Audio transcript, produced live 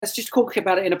let's just talk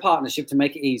about it in a partnership to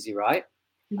make it easy, right?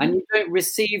 Mm-hmm. And you don't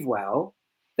receive well,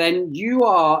 then you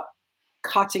are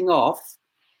cutting off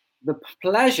the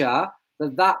pleasure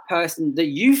that person, that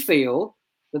you feel,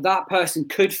 that person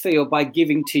could feel by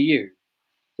giving to you.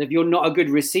 So if you're not a good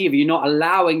receiver, you're not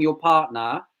allowing your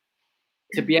partner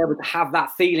to be able to have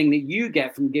that feeling that you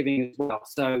get from giving as well.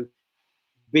 So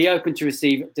be open to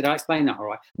receive. Did I explain that all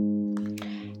right?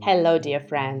 Hello, dear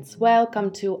friends. Welcome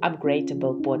to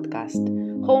Upgradable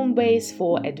Podcast, home base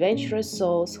for adventurous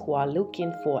souls who are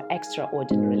looking for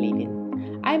extraordinary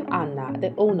living. I'm Anna,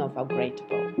 the owner of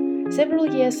Upgradable.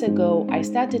 Several years ago, I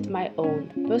started my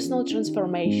own personal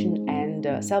transformation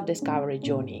and self-discovery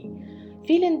journey,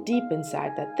 feeling deep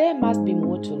inside that there must be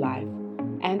more to life.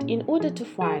 And in order to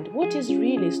find what is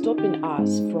really stopping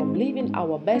us from living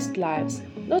our best lives,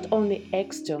 not only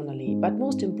externally, but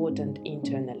most important,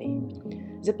 internally.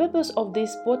 The purpose of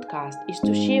this podcast is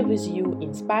to share with you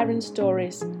inspiring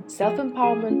stories,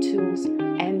 self-empowerment tools,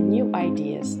 and new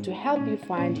ideas to help you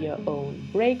find your own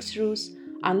breakthroughs,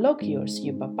 unlock your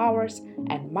superpowers,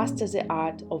 and master the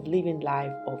art of living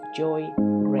life of joy,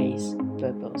 grace,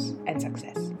 purpose, and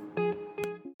success.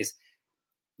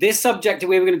 This subject that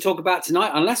we were going to talk about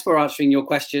tonight, unless we're answering your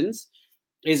questions,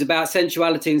 is about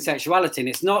sensuality and sexuality. And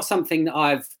it's not something that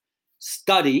I've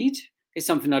studied. It's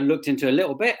something I looked into a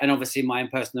little bit, and obviously my own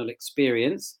personal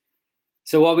experience.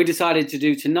 So what we decided to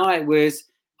do tonight was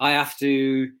I have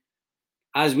to,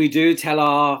 as we do, tell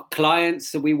our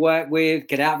clients that we work with,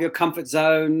 get out of your comfort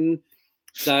zone.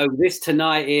 So this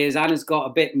tonight is, Anna's got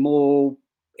a bit more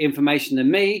information than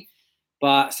me.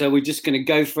 But so we're just going to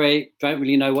go for it. Don't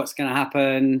really know what's going to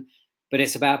happen, but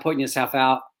it's about putting yourself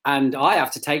out. And I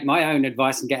have to take my own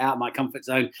advice and get out of my comfort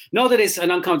zone. Not that it's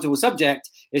an uncomfortable subject.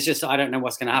 It's just I don't know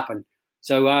what's going to happen.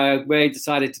 So we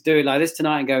decided to do it like this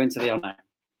tonight and go into the unknown.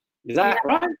 Is that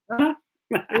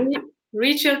right?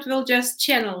 Richard will just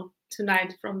channel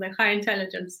tonight from the high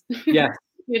intelligence. Yeah.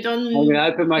 You don't. I'm going to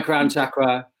open my crown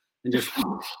chakra and just.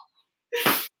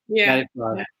 Yeah.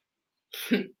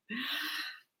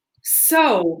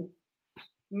 So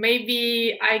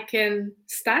maybe I can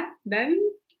start then.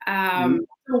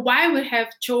 Why we have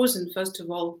chosen, first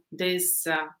of all, this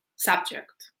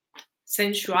subject,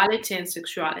 sensuality and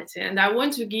sexuality. And I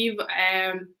want to give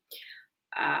a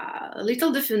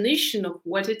little definition of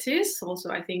what it is.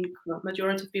 Also, I think the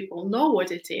majority of people know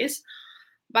what it is.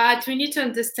 But we need to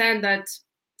understand that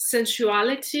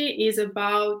sensuality is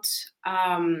about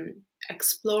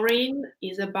exploring,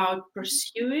 is about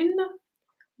pursuing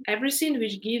everything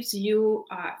which gives you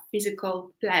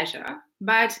physical pleasure,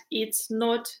 but it's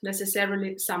not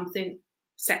necessarily something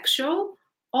sexual.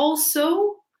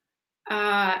 Also,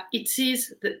 it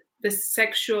is the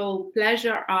sexual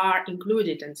pleasure are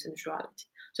included in sensuality.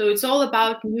 So it's all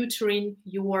about nurturing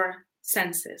your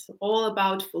senses, all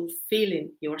about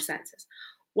fulfilling your senses.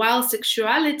 While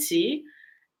sexuality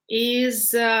is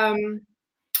the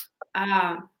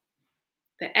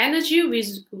energy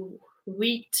with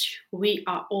which we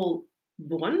are all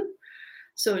born.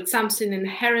 So it's something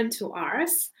inherent to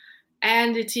us,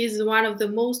 and it is one of the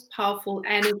most powerful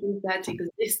energies that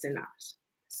exist in us.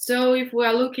 So if we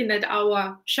are looking at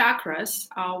our chakras,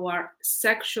 our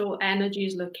sexual energy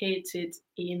is located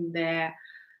in the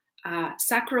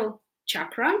sacral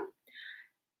chakra.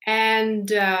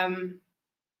 And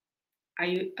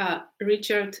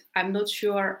Richard, I'm not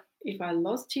sure if I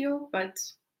lost you, but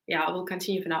yeah, I will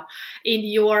continue for now. In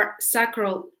your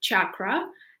sacral chakra,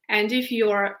 and if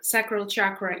your sacral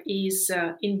chakra is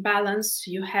in balance,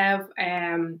 you have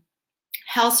a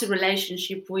healthy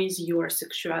relationship with your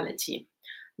sexuality.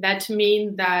 That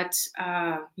means that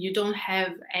you don't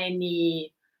have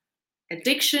any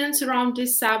addictions around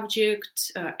this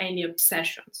subject, any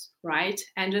obsessions, right?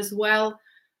 And as well,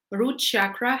 root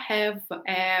chakra has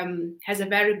a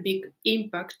very big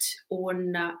impact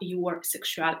on your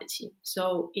sexuality.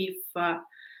 So if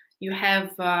you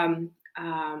have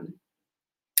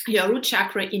your root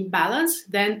chakra in balance,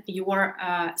 then your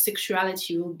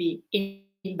sexuality will be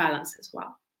in balance as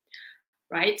well,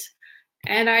 right?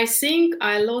 And I think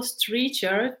I lost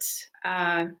Richard.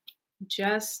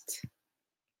 Just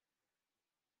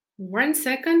 1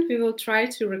 second, we will try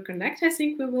to reconnect. I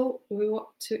think we were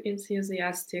too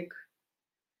enthusiastic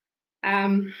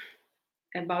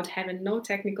about having no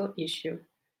technical issue.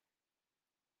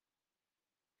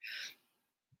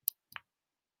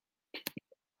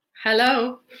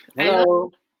 Hello.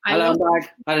 Hello. I'm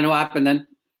back. I don't know what happened then.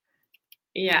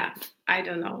 Yeah, I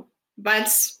don't know.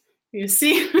 But you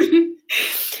see,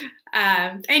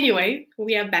 anyway,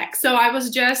 we are back. So I was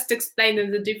just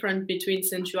explaining the difference between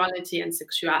sensuality and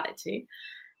sexuality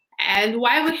and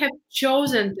why we have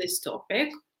chosen this topic.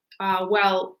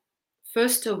 Well,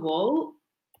 first of all,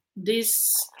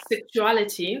 this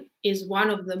sexuality is one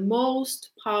of the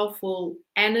most powerful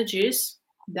energies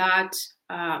that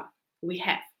we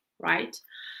have, right?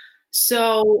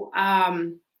 So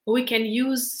we can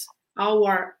use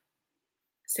our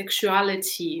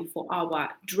sexuality for our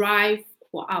drive,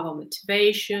 for our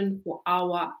motivation, for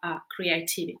our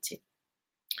creativity.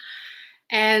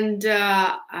 And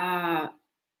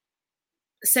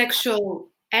sexual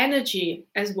energy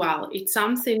as well, it's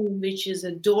something which is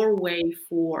a doorway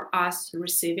for us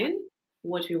receiving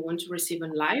what we want to receive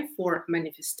in life, for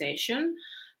manifestation,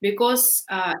 because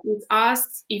it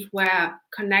asks if we're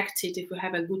connected, if we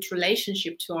have a good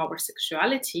relationship to our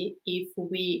sexuality, if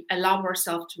we allow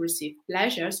ourselves to receive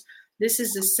pleasures. This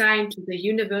is a sign to the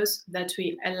universe that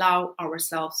we allow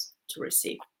ourselves to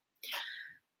receive.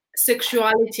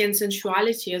 Sexuality and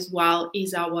sensuality as well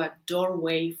is our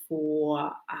doorway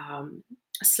for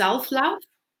self-love,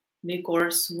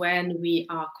 because when we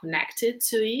are connected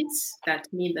to it, that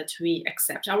means that we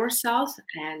accept ourselves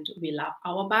and we love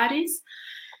our bodies.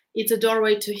 It's a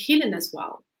doorway to healing as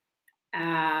well,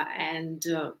 and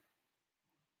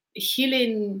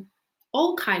healing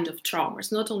all kinds of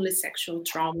traumas, not only sexual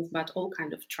traumas, but all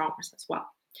kinds of traumas as well.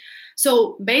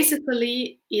 So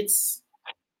basically, it's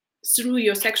through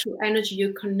your sexual energy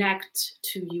you connect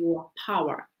to your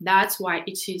power. That's why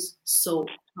it is so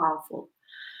powerful.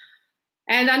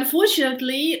 And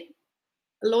unfortunately,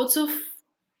 lots of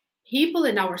people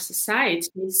in our society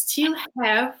still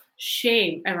have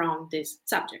shame around this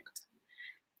subject.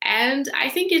 And I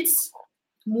think it's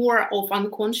more of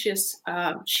unconscious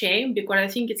shame, because I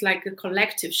think it's like a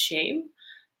collective shame,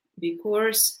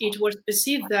 because it was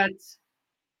perceived that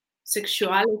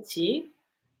sexuality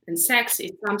and sex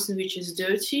is something which is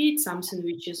dirty, it's something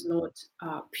which is not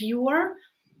pure.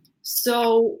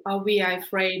 So we are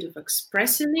afraid of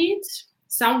expressing it.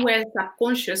 Somewhere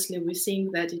subconsciously we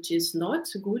think that it is not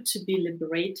good to be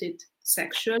liberated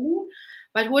sexually.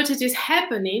 But what it is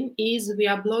happening is we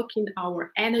are blocking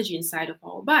our energy inside of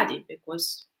our body,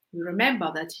 because we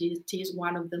remember that it is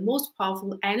one of the most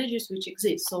powerful energies which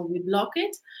exists. So we block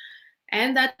it.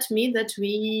 And that means that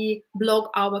we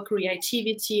block our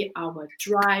creativity, our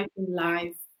drive in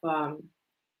life,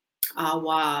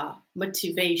 our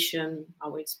motivation,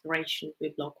 our inspiration.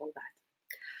 We block all that.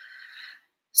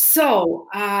 So,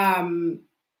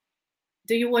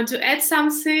 do you want to add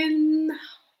something?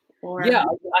 Or... Yeah,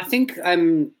 I think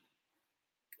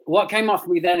what came up for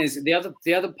me then is the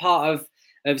other part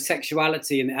of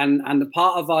sexuality and the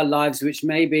part of our lives which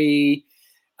maybe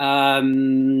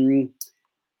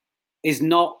is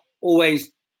not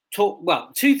always taught.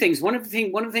 Well, two things. One of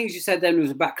the things you said then was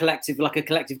about collective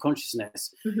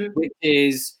consciousness, which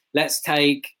is, let's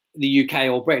take the UK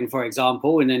or Britain, for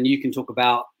example, and then you can talk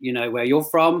about, where you're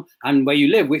from and where you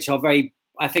live, which are very,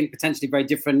 I think, potentially very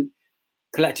different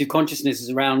collective consciousnesses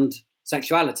around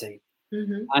sexuality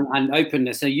and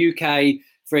openness. So UK,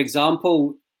 for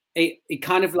example, it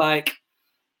kind of like,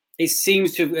 it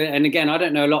seems to, and again, I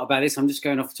don't know a lot about this, I'm just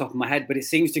going off the top of my head, but it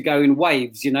seems to go in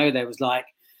waves. There was like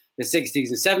the 60s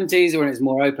and 70s when it was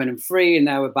more open and free, and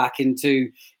now we're back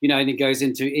into, and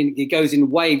it goes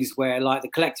in waves where like the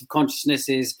collective consciousness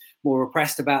is more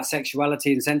repressed about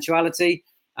sexuality and sensuality,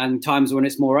 and times when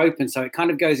it's more open. So it kind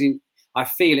of goes in, I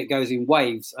feel it goes in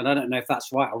waves, and I don't know if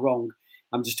that's right or wrong.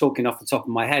 I'm just talking off the top of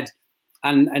my head.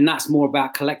 And that's more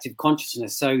about collective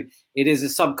consciousness. So it is a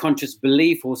subconscious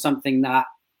belief or something that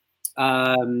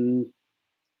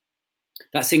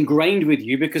that's ingrained with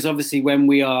you, because obviously when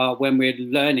we're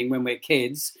learning, when we're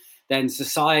kids, then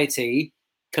society,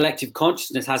 collective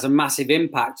consciousness has a massive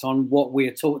impact on what we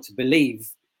are taught to believe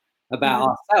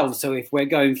about ourselves. So if we're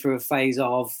going through a phase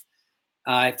of,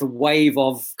 if the wave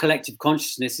of collective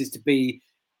consciousness is to be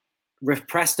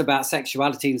repressed about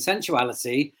sexuality and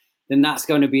sensuality, then that's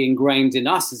going to be ingrained in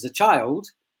us as a child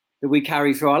that we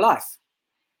carry through our life.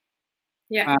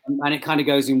 Yeah. And it kind of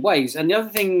goes in waves. And the other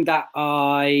thing that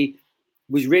I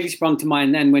was really sprung to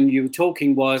mind then when you were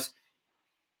talking was,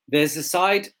 there's a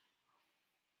side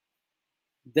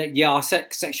that, our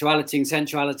sexuality and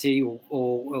sensuality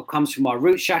or comes from our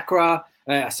root chakra,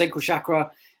 our sacral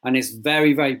chakra, and it's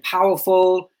very, very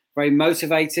powerful, very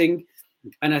motivating.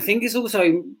 And I think it's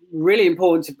also really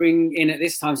important to bring in at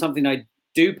this time something I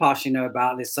do partially know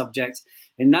about this subject,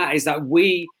 and that is that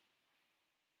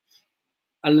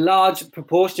a large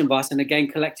proportion of us, and again,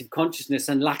 collective consciousness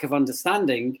and lack of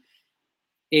understanding,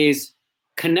 is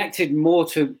connected more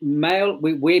to male.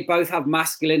 We both have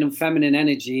masculine and feminine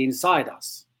energy inside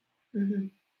us,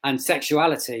 and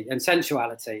sexuality and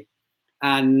sensuality.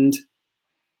 And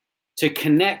to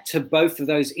connect to both of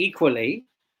those equally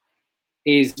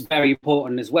is very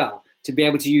important as well, to be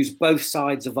able to use both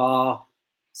sides of our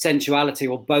sensuality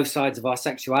or both sides of our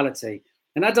sexuality.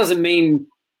 And that doesn't mean,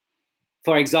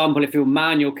 for example, if you're a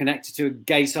man, you're connected to a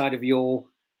gay side of your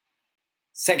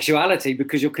sexuality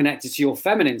because you're connected to your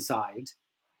feminine side.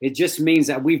 It just means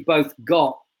that we've both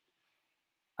got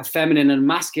a feminine and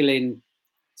masculine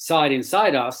side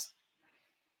inside us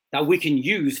that we can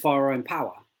use for our own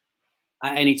power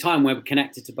at any time where we're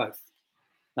connected to both.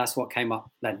 That's what came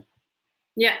up then.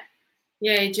 Yeah,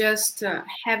 just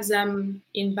have them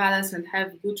in balance and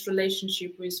have good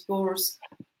relationship with both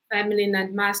feminine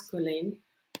and masculine.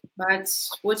 But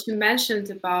what you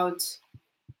mentioned about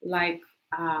like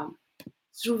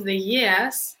through the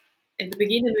years, at the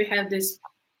beginning we have this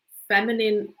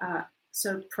feminine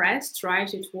suppressed,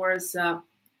 right? It was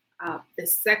the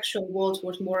sexual world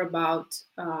was more about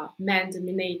men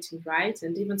dominating, right?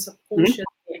 And even subconsciously,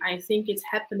 I think it's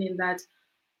happening that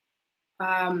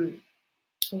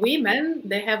women,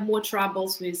 they have more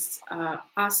troubles with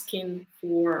asking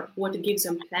for what gives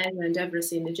them pleasure and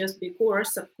everything, just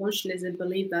because subconsciously they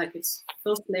believe that it's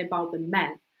firstly about the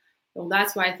men. So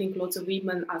that's why I think lots of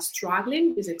women are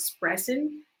struggling with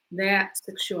expressing their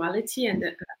sexuality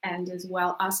and as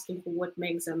well asking for what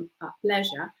makes them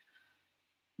pleasure.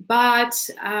 But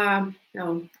I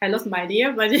lost my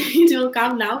idea, but it will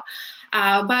come now.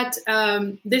 But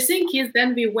the thing is,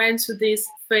 then we went to this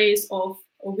phase of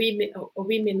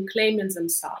women claiming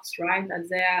themselves, right, that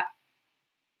they're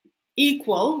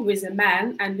equal with a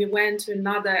man, and we went to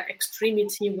another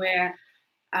extremity where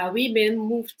women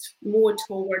moved more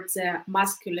towards the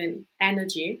masculine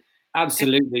energy.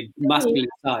 Absolutely, masculine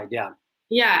side, yeah.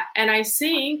 Yeah, and I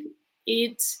think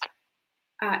it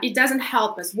doesn't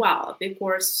help as well,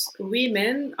 because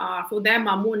women, for them,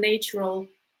 are more natural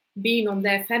being on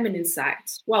their feminine side.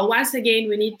 Well, once again,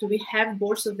 we have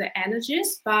both of the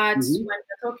energies, but when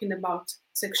we're talking about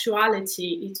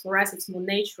sexuality, for us, it's more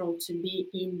natural to be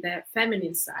in the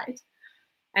feminine side.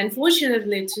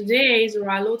 Unfortunately, today, there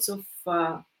are lots of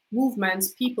movements,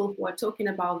 people who are talking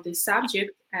about this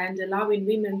subject and allowing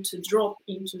women to drop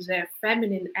into their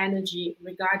feminine energy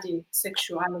regarding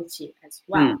sexuality as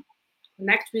well.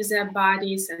 Connect with their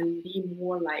bodies and be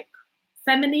more like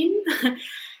feminine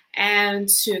and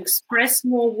to express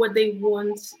more what they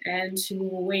want and to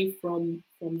move away from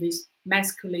this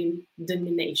masculine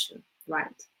domination, right?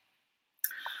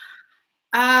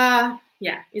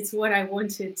 Yeah, it's what I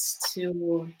wanted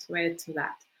to add to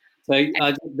that. So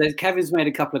Kevin's made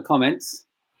a couple of comments.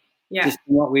 Yeah. Just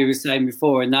what we were saying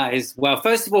before, and that is, well,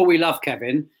 first of all, we love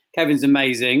Kevin. Kevin's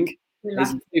amazing.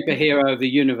 He's a superhero of the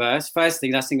universe. First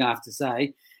thing, that's the thing I have to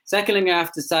say. Second thing I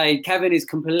have to say, Kevin is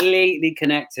completely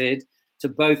connected to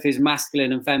both his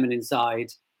masculine and feminine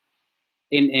side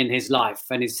in his life,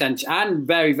 and his and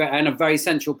a very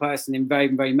central person in very,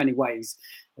 very many ways.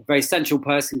 A very central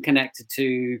person connected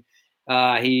to.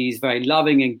 He's very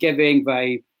loving and giving,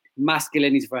 very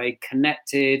masculine. He's very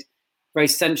connected, very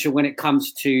central when it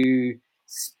comes to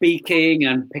speaking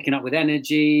and picking up with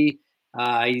energy.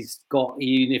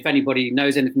 If anybody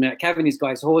knows anything about Kevin, he's got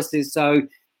his horses. So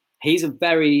he's a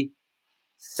very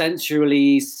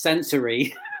sensory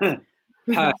person,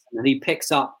 and he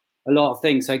picks up a lot of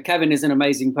things. So Kevin is an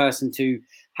amazing person to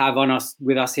have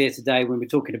with us here today when we're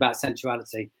talking about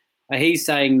sensuality. He's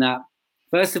saying that,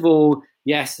 first of all,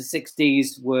 yes, the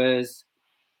 60s was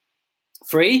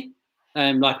free,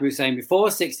 like we were saying before.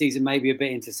 60s and maybe a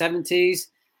bit into 70s.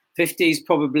 50s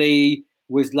probably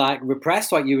was like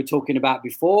repressed, like you were talking about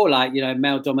before, like,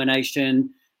 male domination,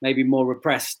 maybe more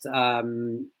repressed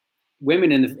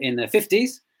women in the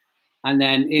 50s, and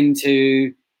then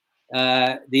into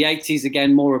the 80s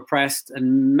again, more repressed,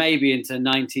 and maybe into the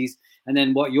 90s. And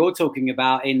then what you're talking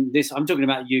about in this, I'm talking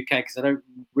about UK because I don't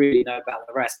really know about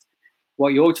the rest.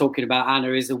 What you're talking about,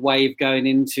 Anna, is a wave going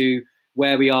into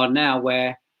where we are now,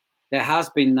 where there has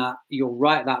been that, you're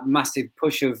right, that massive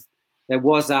push of, there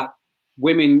was that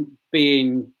women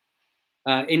being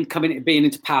being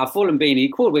into powerful and being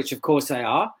equal, which of course they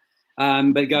are,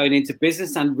 but going into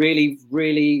business and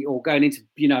really, or going into,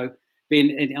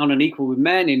 being on an equal with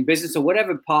men in business or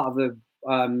whatever part of the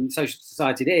social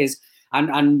society it is,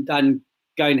 and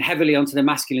going heavily onto the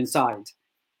masculine side,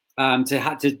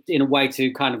 to in a way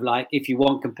to kind of like, if you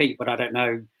want, compete. But I don't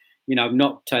know,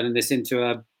 not turning this into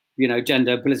a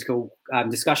gender political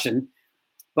discussion,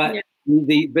 but yeah.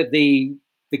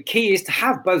 The key is to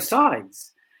have both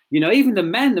sides. Even the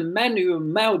men who are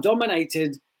male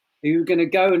dominated, who are going to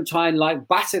go and try and like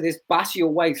batter your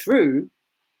way through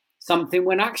something,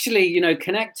 when actually,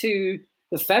 connect to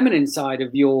the feminine side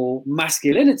of your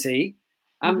masculinity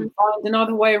and find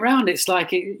another way around. It's like,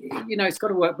 it's got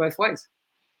to work both ways.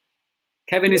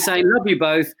 Kevin is saying, love you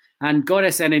both, and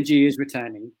goddess energy is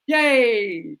returning.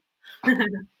 Yay!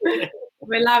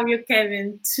 We love you,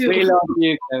 Kevin, too. We love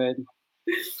you, Kevin.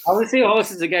 I will see your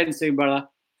horses again soon, brother.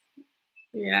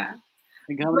 Yeah.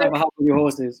 And come and have a hug with your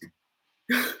horses.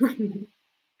 And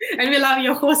we love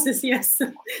your horses, yes.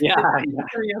 Yeah.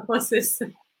 Your horses.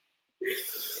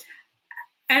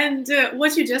 And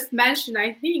what you just mentioned,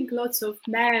 I think lots of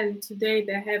men today,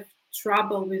 they have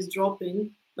trouble with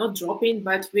not dropping,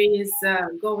 but with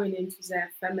going into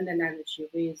their feminine energy,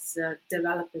 with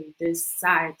developing this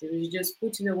side, with just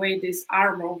putting away this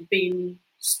armor of being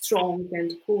strong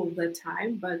and cool all the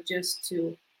time, but just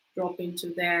to drop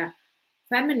into their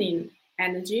feminine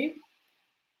energy,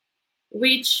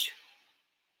 which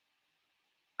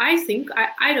I think,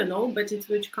 I don't know, but it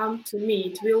will come to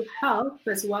me, it will help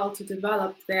as well to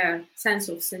develop their sense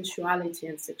of sensuality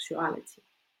and sexuality.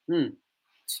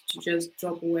 To just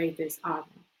drop away this armor.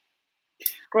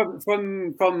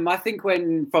 From I think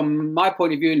from my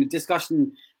point of view in the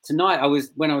discussion tonight,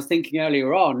 when I was thinking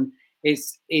earlier on,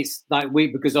 it's like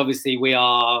because obviously we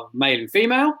are male and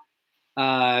female.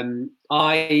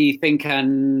 I think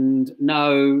and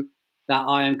know that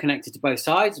I am connected to both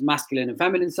sides, masculine and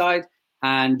feminine side,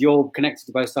 and you're connected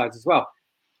to both sides as well.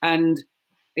 And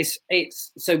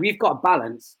it's so we've got a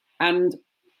balance. And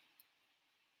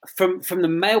from the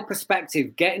male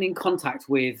perspective, getting in contact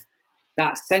with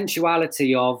that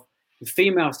sensuality of the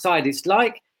female side, it's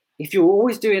like if you're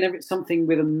always doing something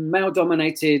with a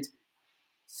male-dominated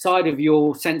side of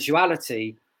your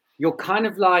sensuality, you're kind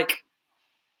of like,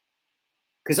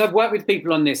 because I've worked with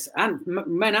people on this, and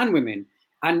men and women,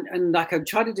 and like I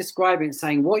try to describe it,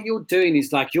 saying what you're doing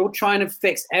is like you're trying to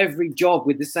fix every job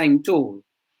with the same tool,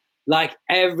 like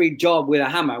every job with a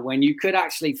hammer, when you could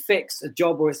actually fix a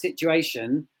job or a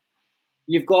situation.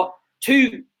 You've got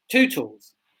two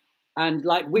tools, and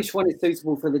like which one is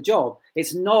suitable for the job.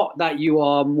 It's not that you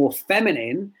are more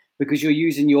feminine because you're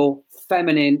using your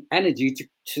feminine energy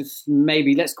to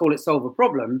maybe, let's call it, solve a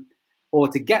problem or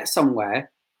to get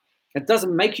somewhere. It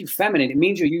doesn't make you feminine. It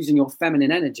means you're using your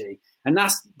feminine energy. And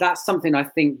that's something I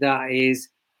think that is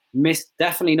missed,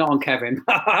 definitely not on Kevin.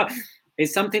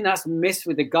 It's something that's missed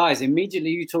with the guys.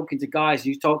 Immediately you talking to guys,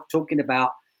 you talking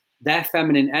about their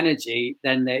feminine energy,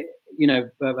 then they,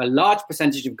 a large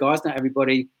percentage of guys, not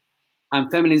everybody, and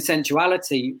feminine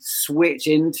sensuality switch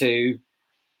into,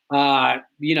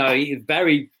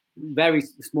 very, very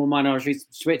small minorities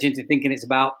switch into thinking it's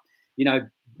about,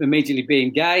 immediately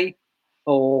being gay,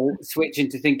 or switch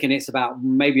into thinking it's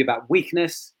maybe about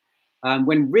weakness,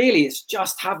 when really it's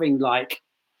just having like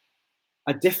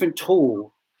a different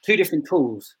tool, two different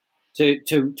tools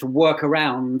to work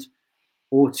around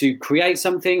or to create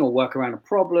something or work around a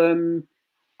problem.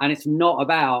 And it's not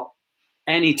about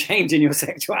any change in your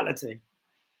sexuality.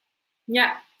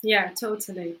 Yeah,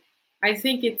 totally. I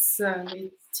think it's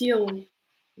still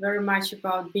very much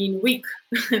about being weak,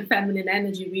 feminine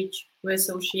energy, which we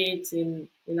associate in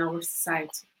our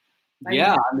society.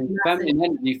 Yeah, I mean, feminine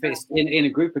energy fits in a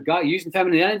group of guys. Using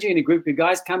feminine energy in a group of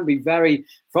guys can be very,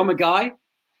 from a guy,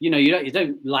 you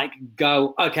don't like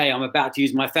go, okay, I'm about to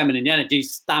use my feminine energy,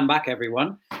 stand back,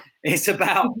 everyone. It's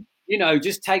about,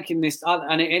 just taking this,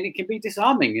 and it can be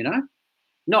disarming,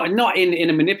 not in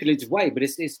a manipulative way, but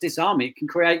it's disarming. It can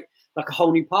create like a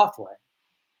whole new pathway.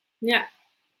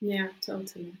 Yeah,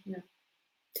 totally. Yeah.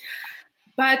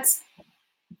 But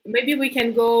maybe we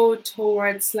can go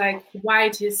towards like why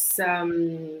it is,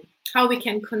 how we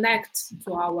can connect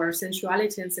to our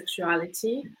sensuality and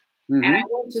sexuality. Mm-hmm. And I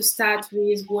want to start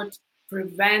with what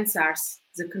prevents us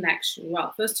the connection.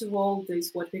 Well, first of all,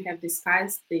 this what we have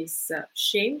discussed, this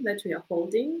shame that we are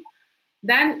holding.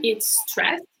 Then it's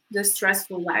stress, the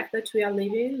stressful life that we are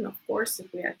living. Of course,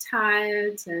 if we are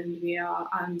tired and we are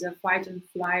under fight and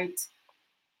flight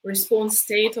response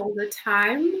state all the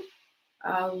time,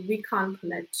 we can't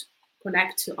connect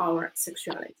to our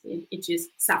sexuality. It is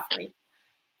suffering.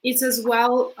 It's as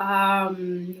well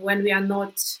when we are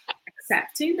not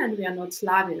accepting and we are not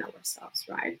loving ourselves,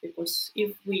 right? Because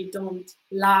if we don't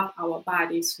love our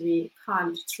bodies, we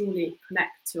can't truly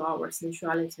connect to our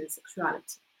sensuality and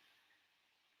sexuality.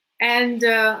 And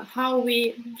how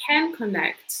we can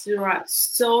connect, there are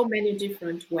so many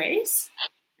different ways,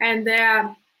 and they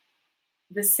are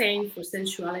the same for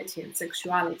sensuality and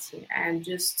sexuality. And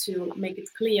just to make it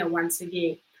clear once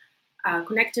again,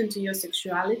 connecting to your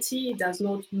sexuality does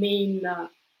not mean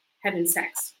having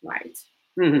sex, right?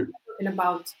 Mm-hmm. Talking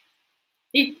about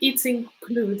it, it's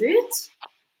included,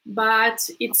 but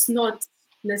it's not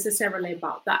necessarily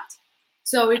about that.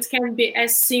 So it can be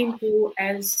as simple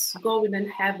as going and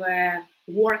have a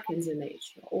walk in the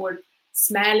nature, or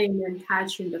smelling and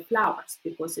touching the flowers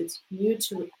because it's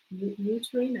nurturing.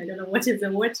 I don't know what is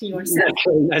the word to yourself.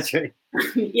 That's right.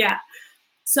 Yeah.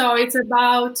 So it's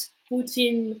about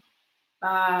putting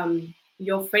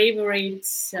your favorite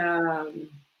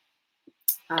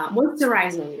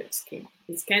moisturizer on your skin.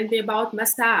 It can be about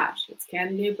massage. It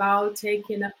can be about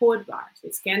taking a hot bath.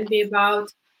 It can be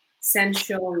about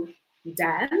sensual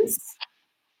dance,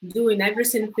 doing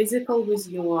everything physical with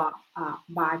your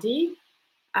body.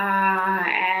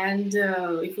 And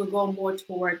if we go more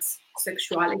towards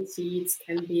sexuality, it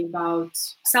can be about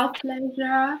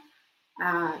self-pleasure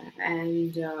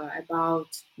and about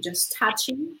just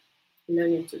touching,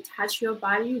 learning to touch your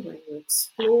body when you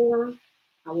explore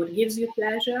what gives you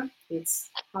pleasure. It's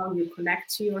how you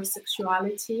connect to your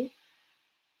sexuality.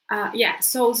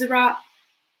 So there are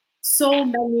so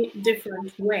many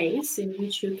different ways in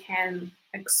which you can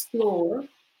explore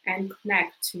and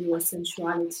connect to your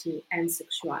sensuality and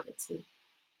sexuality,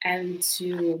 and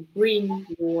to bring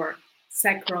your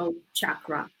sacral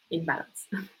chakra in balance.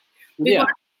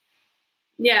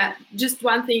 Yeah, just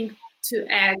one thing to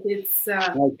add, it's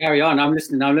no, carry on. I'm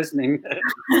listening.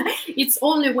 It's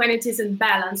only when it is in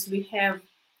balance we have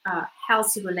a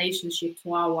healthy relationship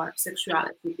to our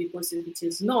sexuality, because if it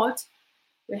is not,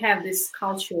 we have this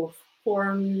culture of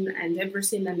porn and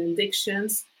everything and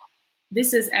addictions.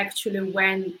 This is actually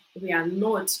when we are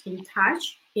not in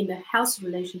touch, in a healthy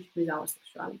relationship with our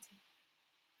sexuality.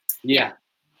 Yeah.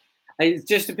 It's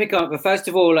just to pick up, but first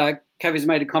of all, Kevin's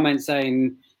made a comment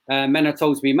saying men are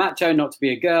told to be macho, not to be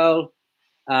a girl.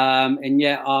 And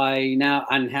yet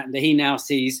he now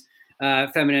sees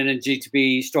feminine energy to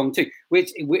be strong too,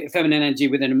 which feminine energy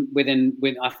within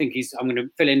I think I'm going to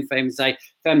fill in for him and say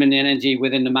feminine energy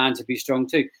within the man to be strong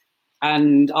too.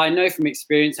 And I know from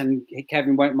experience, and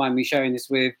Kevin won't mind me sharing this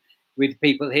with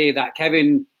people here, that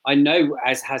Kevin, I know,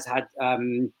 has had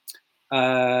been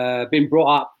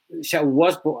brought up,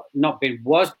 was brought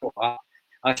up,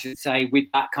 I should say, with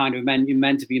that kind of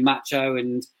men to be macho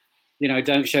and, you know,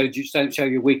 don't show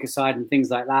your weaker side and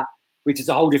things like that, which is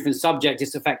a whole different subject.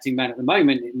 It's affecting men at the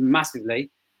moment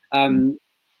massively. And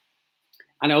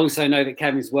I also know that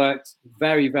Kevin's worked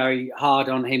very, very hard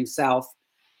on himself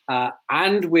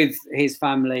and with his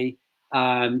family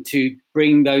to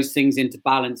bring those things into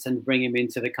balance and bring him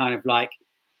into the kind of like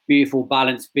beautiful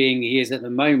balance being he is at the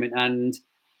moment. And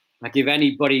like, if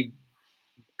anybody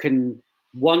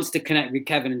wants to connect with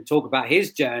Kevin and talk about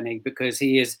his journey, because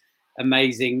he is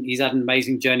amazing, he's had an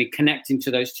amazing journey connecting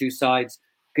to those two sides.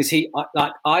 Because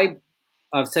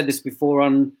I've said this before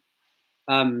on,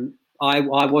 I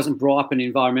wasn't brought up in an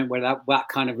environment where that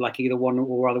kind of like either one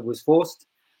or other was forced.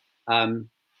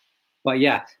 But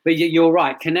you're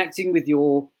right. Connecting with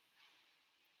your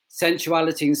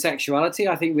sensuality and sexuality,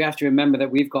 I think we have to remember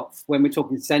that when we're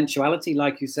talking sensuality,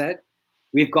 like you said,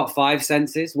 we've got 5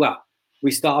 senses. Well, we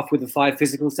start off with the 5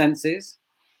 physical senses.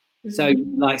 Mm-hmm. So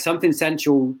like something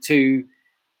sensual to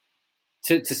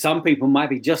some people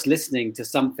might be just listening to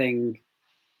something.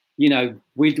 You know,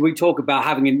 we talk about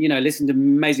having, listening to an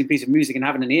amazing piece of music and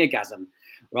having an orgasm,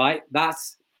 right?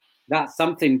 That's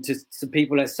something to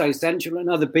people that's so sensual. And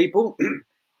other people,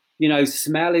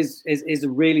 smell is a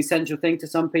really sensual thing to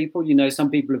some people.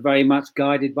 Some people are very much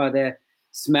guided by their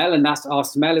smell, and that's our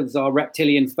smell. It was our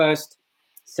reptilian first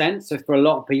sense. So for a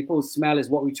lot of people, smell is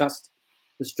what we trust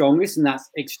the strongest, and that's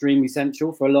extremely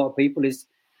sensual for a lot of people.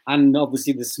 And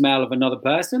obviously the smell of another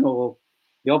person or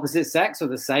the opposite sex or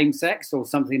the same sex or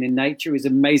something in nature is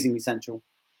amazingly sensual.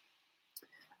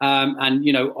 And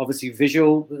obviously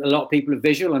visual. A lot of people are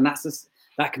visual, and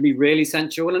that can be really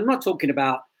sensual. And I'm not talking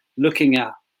about looking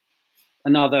at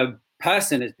another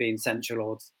person as being sensual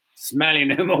or smelling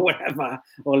them or whatever,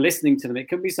 or listening to them. It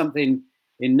can be something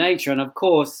in nature. And of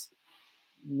course,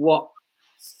 what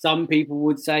some people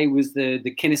would say was the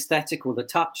kinesthetic or the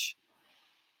touch,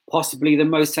 possibly the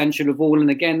most sensual of all.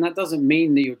 And again, that doesn't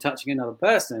mean that you're touching another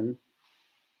person.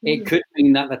 It could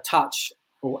mean that the touch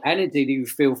or energy that you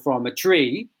feel from a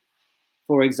tree,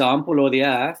 for example, or the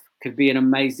earth, could be an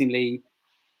amazingly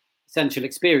sensual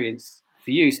experience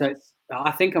for you. So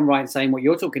I think I'm right in saying what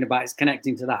you're talking about is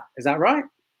connecting to that. Is that right?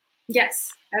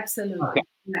 Yes, absolutely. Okay.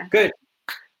 Yeah. Good.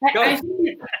 I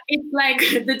think it's like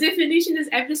the definition is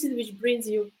everything which brings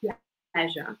you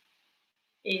pleasure.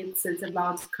 It's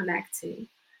about connecting.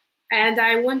 And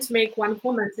I want to make one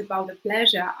comment about the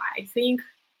pleasure. I think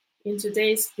in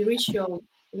today's spiritual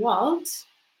world,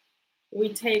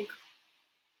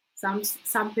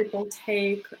 some people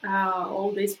take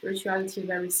all this spirituality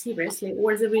very seriously,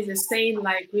 or there is a saying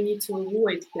like we need to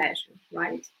avoid pleasure,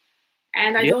 right?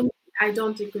 And I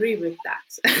don't agree with that.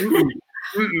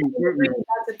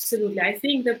 That absolutely. I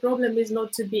think the problem is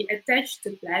not to be attached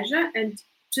to pleasure and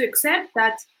to accept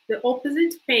that the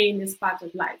opposite, pain, is part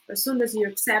of life. As soon as you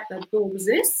accept that both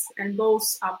exist and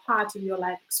both are part of your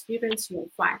life experience, you're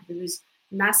fine. There is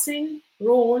nothing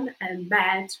wrong and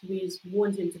bad with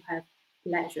wanting to have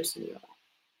pleasures in your life.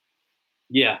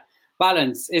 Yeah.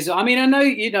 Balance is, I mean, I know,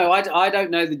 I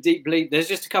don't know the deeply. There's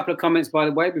just a couple of comments, by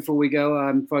the way, before I go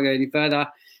any further.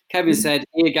 Kevin said,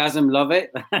 orgasm, love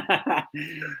it. Hey,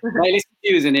 listen to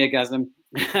you as an orgasm.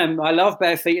 I love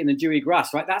bare feet in the dewy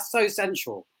grass, right? That's so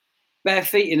central. Bare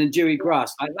feet in the dewy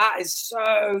grass. Like, that is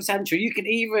so central. You can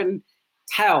even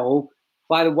tell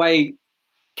by the way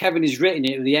Kevin has written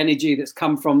it, the energy that's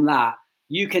come from that.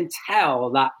 You can tell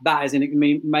that that is an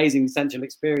amazing central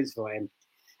experience for him.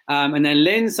 And then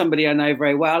Lynn, somebody I know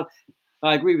very well.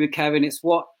 I agree with Kevin. It's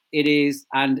what it is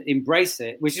and embrace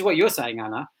it, which is what you're saying,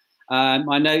 Anna. I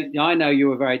know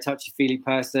you're a very touchy-feely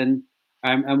person,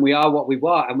 and we are what we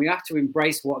are, and we have to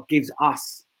embrace what gives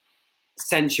us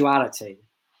sensuality.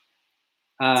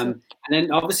 And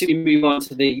then obviously we move on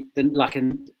to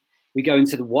we go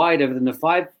into the wider than the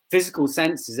 5 physical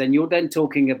senses, and you're then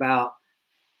talking about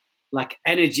like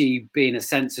energy being a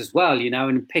sense as well,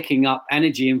 and picking up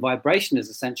energy and vibration as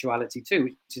a sensuality too,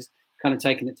 which is kind of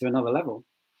taking it to another level.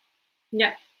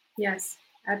 Yeah, yes,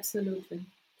 absolutely.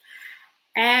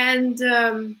 And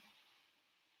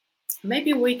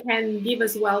maybe we can give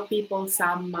as well people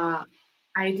some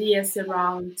ideas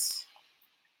around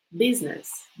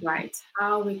business, right?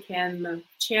 How we can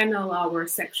channel our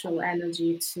sexual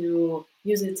energy to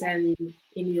use it in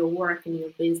your work, in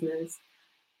your business,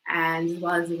 and as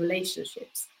well as the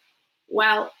relationships.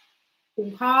 Well,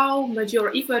 if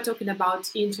we're talking about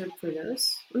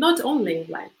entrepreneurs, not only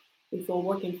like if we're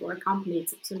working for a company,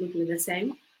 it's absolutely the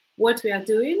same. What we are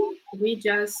doing, we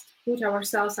just put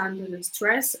ourselves under the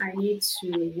stress. I need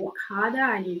to work harder.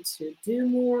 I need to do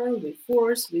more. We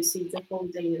sit the whole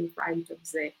day in front of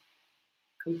the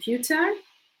computer.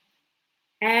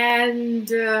 And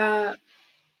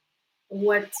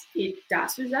what it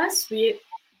does with us, we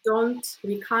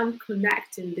can't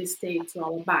connect in this state to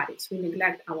our bodies. We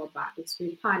neglect our bodies.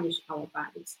 We punish our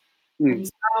bodies. And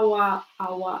so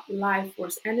our life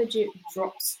force energy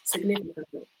drops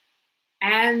significantly.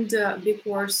 And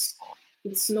because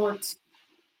it's not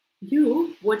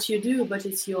what you do, but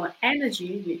it's your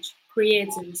energy which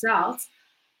creates the results.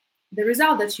 The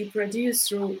result that you produce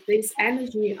through this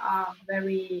energy are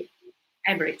very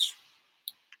average.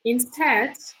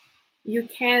 Instead, you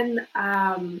can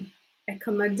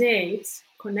accommodate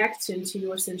connection to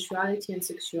your sensuality and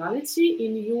sexuality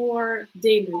in your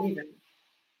daily living.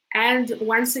 And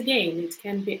once again, it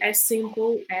can be as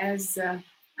simple as,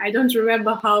 I don't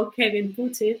remember how Kevin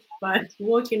put it, but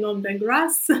walking on the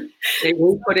grass.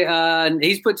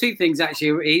 He's put 2 things,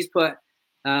 actually. He's put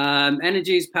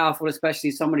energy is powerful,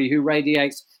 especially somebody who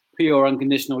radiates pure,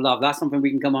 unconditional love. That's something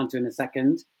we can come on to in a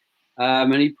second.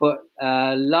 And he put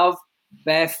love,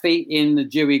 bare feet in the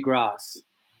dewy grass.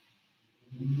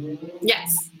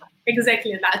 Yes,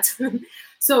 exactly that.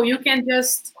 So you can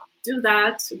just do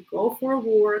that, go for a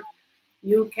walk.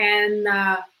 You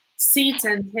can sit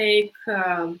and take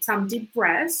some deep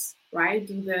breaths, right?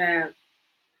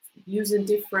 Using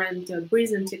different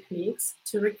breathing techniques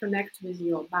to reconnect with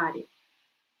your body.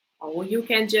 Or you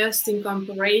can just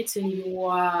incorporate in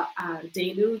your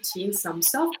daily routine some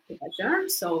self-pleasure.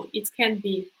 So it can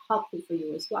be helpful for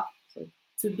you as well. So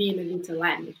to be in a little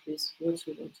alignment with what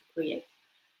you want to create.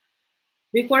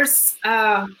 Because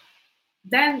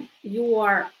then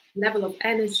your level of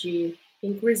energy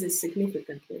increases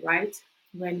significantly, right?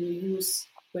 When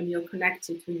you're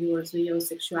connected to your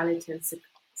sexuality and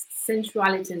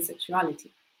sensuality and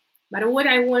sexuality. But what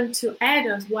I want to add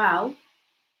as well,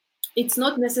 it's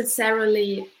not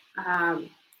necessarily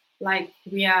like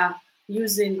we are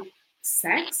using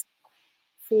sex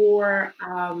for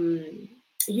our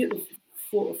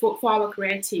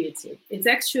creativity.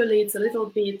 It's a little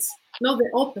bit not the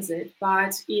opposite,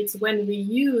 but it's when we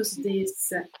use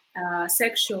this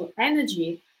sexual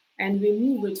energy and we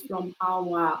move it from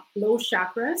our low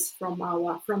chakras,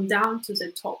 from down to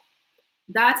the top.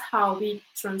 That's how we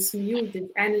transmute this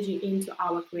energy into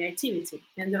our creativity.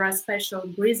 And there are special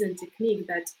breathing techniques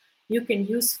that you can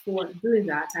use for doing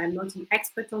that. I'm not an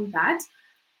expert on that,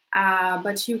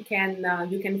 but you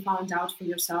can find out for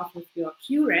yourself if you're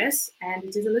curious. And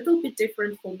it is a little bit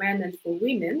different for men and for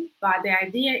women. But the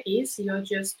idea is you're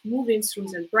just moving through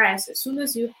the breath. As soon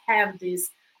as you have this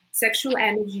sexual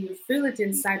energy, you feel it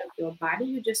inside of your body.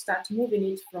 You just start moving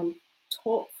it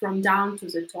from down to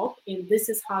the top, and this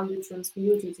is how you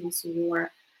transmute it into your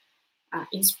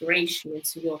inspiration,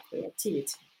 into your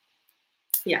creativity.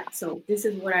 yeah, so this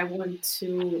is what I want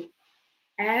to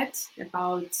add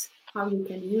about how you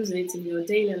can use it in your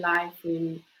daily life,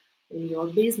 in your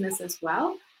business as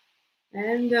well.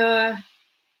 And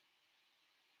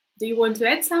do you want to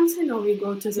add something, or we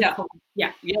go to the Yeah. call?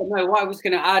 Yeah. Yeah, no, what I was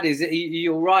going to add is that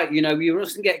you're right. You know, you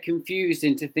mustn't get confused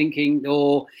into thinking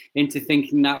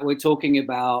that we're talking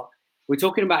about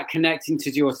connecting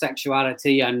to your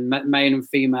sexuality and male and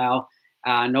female,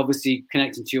 and obviously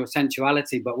connecting to your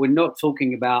sensuality. But we're not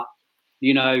talking about,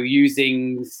 you know,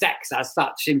 using sex as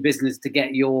such in business to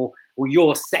get your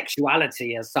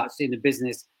sexuality as such in the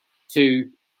business to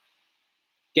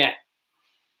get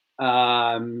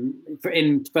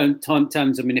in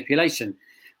terms of manipulation.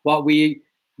 What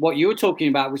you were talking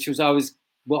about, which was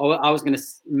what I was going to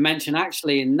mention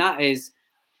actually, and that is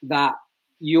that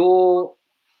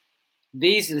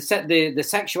the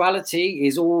sexuality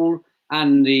is all,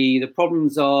 and the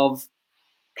problems of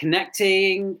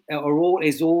connecting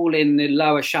is all in the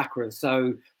lower chakras.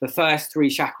 So the first three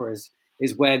chakras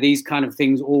is where these kind of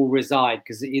things all reside,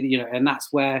 because you know, and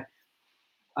that's where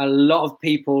a lot of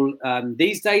people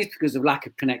these days, because of lack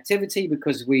of connectivity,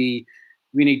 because we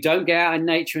really don't get out in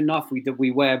nature enough,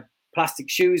 we wear plastic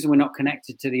shoes and we're not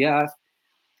connected to the earth.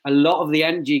 A lot of the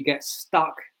energy gets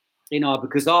stuck in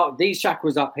these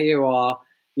chakras up here are,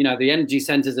 you know, the energy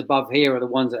centers above here are the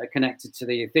ones that are connected to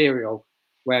the ethereal,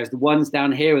 whereas the ones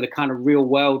down here are the kind of real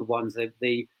world ones.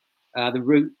 The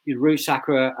root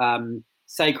chakra,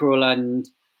 sacral, and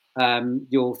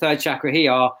your third chakra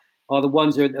here are the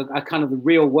ones that are kind of the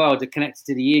real world, are connected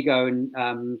to the ego,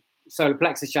 and solar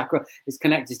plexus chakra is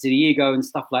connected to the ego and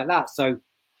stuff like that. So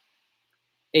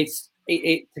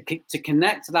to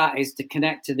connect to that is to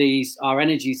connect to our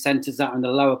energy centers that are in the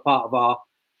lower part of our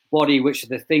body, which are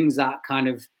the things that kind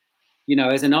of, you know,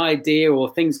 as an idea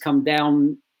or things come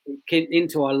down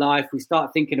into our life, we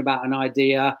start thinking about an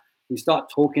idea, we start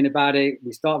talking about it,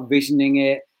 we start visioning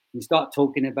it, we start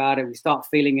talking about it, we start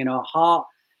feeling in our heart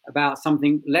about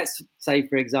something. Let's say,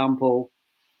 for example,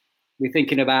 we're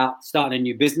thinking about starting a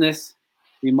new business.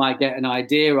 We might get an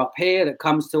idea up here that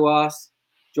comes to us,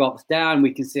 drops down,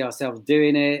 we can see ourselves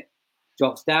doing it,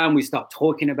 drops down, we start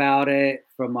talking about it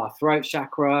from our throat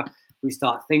chakra. We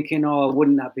start thinking, oh,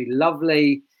 wouldn't that be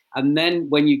lovely? And then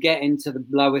when you get into the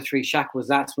lower three chakras,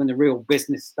 that's when the real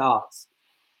business starts.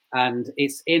 And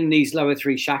it's in these lower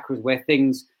three chakras where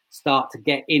things start to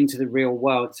get into the real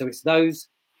world. So it's those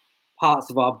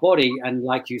parts of our body, and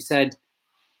like you said,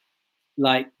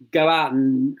 like go out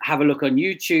and have a look on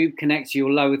YouTube, connect to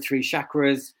your lower three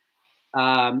chakras,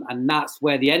 and that's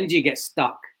where the energy gets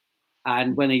stuck.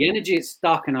 And when the energy is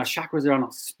stuck and our chakras are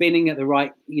not spinning at the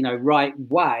right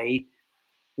way,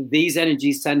 these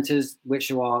energy centers,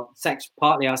 which are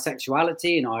partly our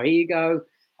sexuality and our ego,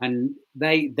 and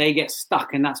they get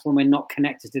stuck, and that's when we're not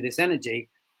connected to this energy.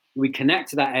 We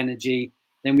connect to that energy,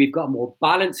 then we've got more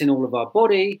balance in all of our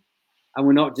body, and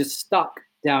we're not just stuck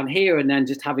down here and then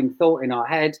just having thought in our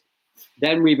head.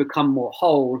 Then we become more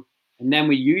whole, and then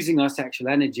we're using our sexual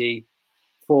energy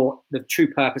for the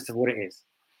true purpose of what it is.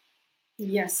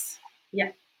 Yes.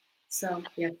 Yeah. So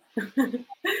yeah.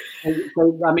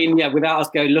 So, I mean, yeah, without us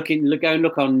go and look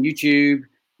on YouTube,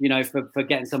 you know, for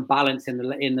getting some balance in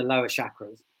the lower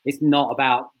chakras. It's not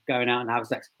about going out and having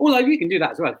sex. Although you can do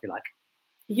that as well if you like.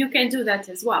 You can do that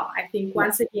as well. I think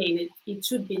once again, it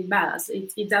should be in balance.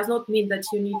 It does not mean that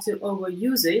you need to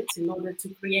overuse it in order to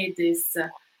create this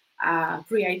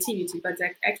creativity, but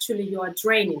actually you are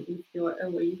draining. If you're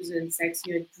overusing sex,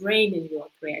 you're draining your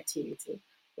creativity,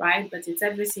 right? But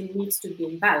everything needs to be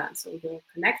in balance. So you're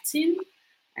connecting,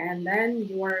 and then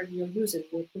you're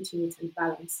putting it in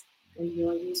balance, and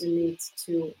you're using it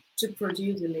to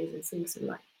produce amazing things in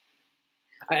life.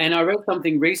 And I read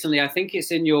something recently. I think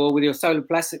it's with your solar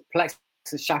plexus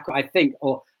chakra. I think,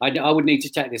 or I would need to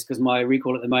check this because my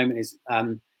recall at the moment is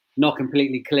not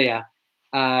completely clear.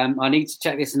 I need to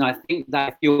check this, and I think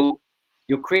that your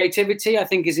creativity, I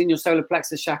think, is in your solar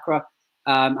plexus chakra.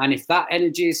 And if that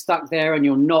energy is stuck there, and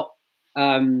you're not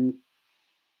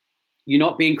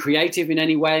being creative in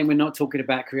any way, and we're not talking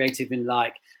about creative in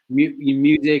like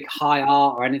music, high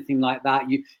art, or anything like that.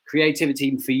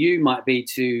 Creativity for you might be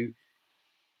to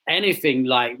anything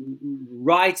like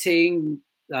writing,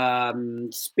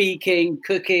 speaking,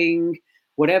 cooking,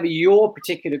 whatever your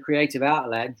particular creative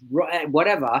outlet,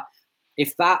 whatever.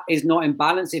 If that is not in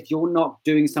balance, if you're not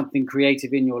doing something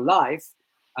creative in your life,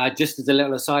 just as a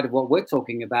little aside of what we're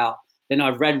talking about, then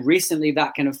I've read recently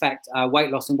that can affect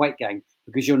weight loss and weight gain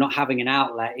because you're not having an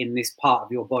outlet in this part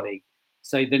of your body.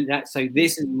 So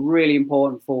this is really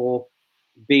important for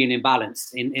being in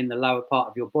balance in the lower part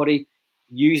of your body,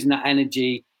 using that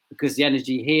energy, because the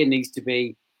energy here needs to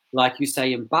be like you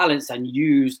say, in balance and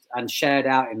used and shared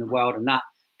out in the world. And that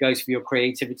goes for your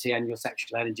creativity and your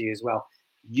sexual energy as well.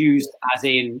 Used as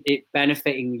in it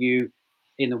benefiting you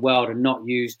in the world, and not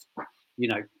used, you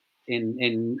know,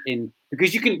 in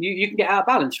because you can get out of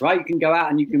balance, right? You can go out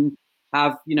and you can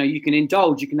have, you know, you can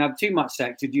indulge, you can have too much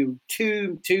sex, you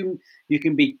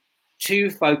can be too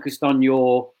focused on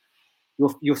your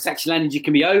sexual energy,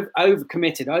 can be over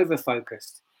committed, over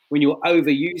focused when you're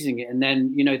overusing it, and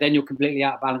then, you know, then you're completely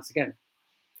out of balance again.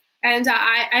 And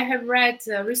I have read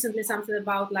recently something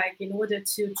about, like, in order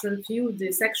to transmute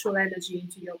the sexual energy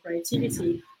into your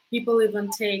creativity, people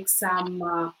even take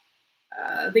some,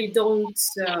 they don't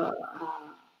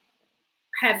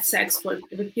have sex for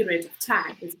a period of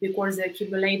time. It's because they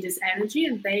accumulate this energy,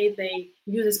 and they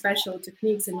use special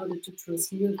techniques in order to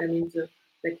transmute them into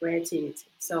the creativity.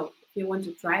 So if you want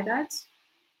to try that,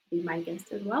 be my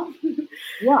guest as well.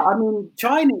 Yeah, I mean,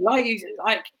 trying it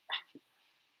like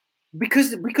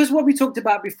because what we talked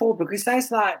about before, because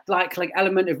there's like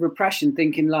element of repression,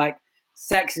 thinking like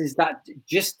sex is that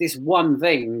just this one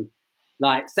thing,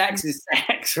 like sex is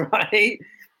sex, right?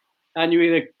 And you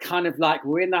either kind of like,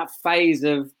 we're in that phase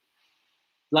of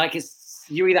like, it's,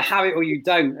 you either have it or you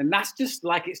don't, and that's just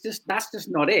like, that's just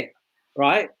not it,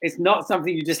 right? It's not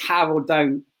something you just have or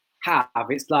don't have.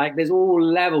 It's like there's all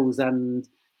levels, and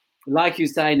like you're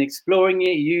saying, exploring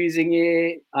it, using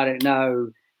it, I don't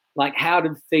know, like how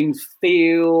do things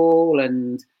feel,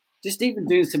 and just even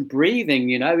doing some breathing,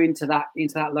 you know, into that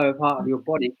lower part of your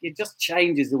body. It just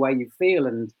changes the way you feel.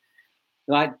 And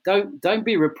like, don't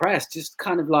be repressed, just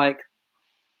kind of like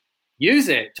use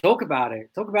it, talk about it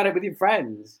with your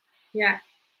friends. Yeah,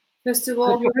 first of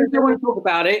all, if you don't want to talk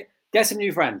about it, get some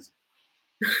new friends.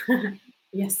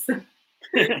 Yes.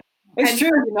 It's true,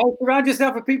 you know, surround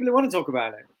yourself with people who want to talk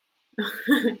about it.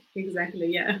 Exactly,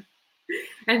 yeah.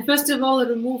 And first of all,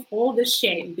 remove all the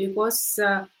shame, because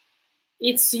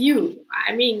it's you.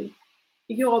 I mean,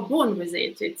 you are born with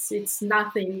it. It's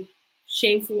nothing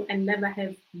shameful, and never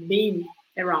have been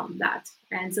around that.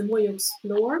 And the more you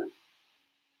explore,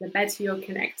 the better you're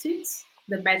connected,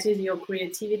 the better your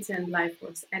creativity and life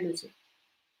force energy.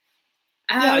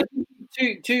 Yeah,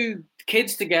 two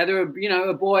kids together, you know,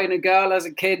 a boy and a girl as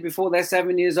a kid before they're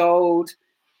 7 years old,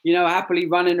 you know, happily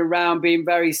running around, being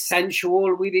very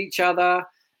sensual with each other,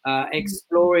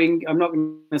 exploring. I'm not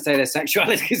going to say their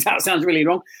sexuality because that sounds really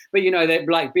wrong, but, you know, they're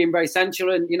like being very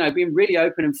sensual and, you know, being really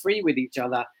open and free with each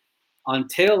other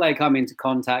until they come into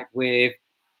contact with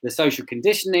the social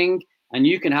conditioning. And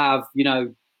you can have, you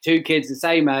know, two kids the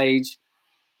same age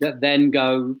that then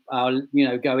go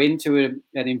into an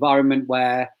environment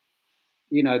where,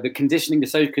 you know, the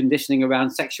social conditioning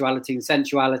around sexuality and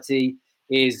sensuality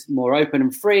is more open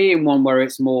and free, and one where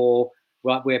it's more,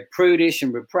 right, we're prudish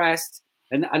and repressed,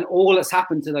 and all that's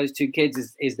happened to those two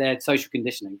kids is their social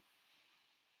conditioning.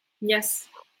 Yes,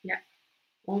 yeah,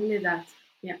 only that,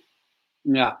 yeah.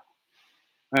 Yeah.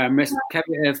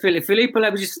 Filippo,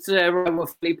 let me just write what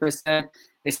Filippo said.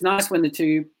 It's nice when the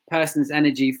two persons'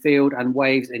 energy, field, and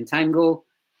waves entangle.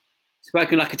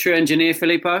 Spoken like a true engineer,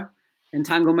 Filippo.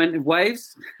 Entanglement of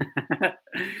waves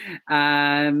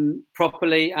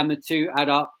properly, and the two add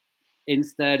up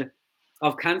instead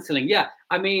of cancelling. Yeah,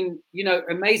 I mean, you know,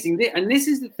 amazing. And this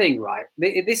is the thing, right?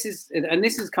 This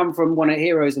has come from one of the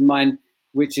heroes of mine,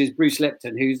 which is Bruce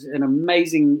Lipton, who's an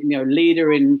amazing, you know,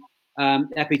 leader in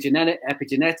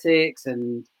epigenetics,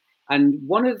 and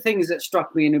one of the things that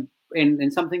struck me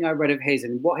in something I read of his,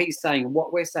 and what he's saying and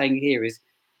what we're saying here is,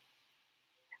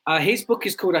 his book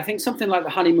is called, I think, something like The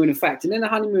Honeymoon Effect, and in The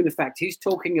Honeymoon Effect, he's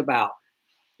talking about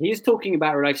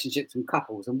relationships and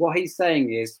couples, and what he's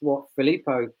saying is what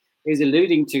Filippo is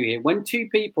alluding to here. When two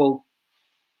people,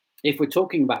 if we're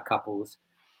talking about couples,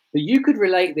 but you could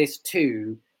relate this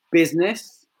to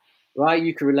business, right?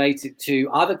 You could relate it to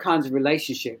other kinds of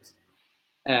relationships.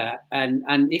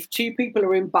 And if two people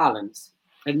are in balance,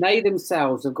 and they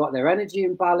themselves have got their energy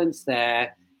in balance,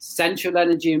 their sensual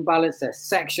energy in balance, their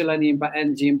sexual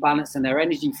energy in balance, and their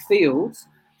energy fields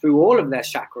through all of their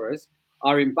chakras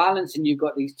are in balance, and you've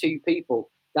got these two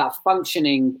people that are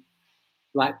functioning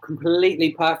like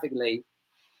completely perfectly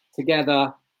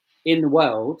together in the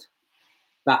world,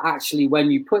 that actually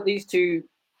when you put these two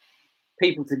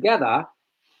people together,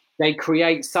 they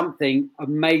create something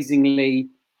amazingly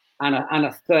and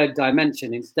a third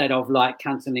dimension, instead of like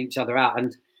cancelling each other out.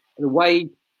 And the way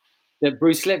that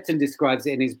Bruce Lipton describes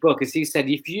it in his book is, he said,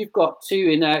 if you've got two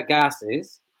inert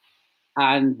gases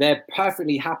and they're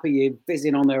perfectly happy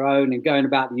fizzing on their own and going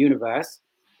about the universe,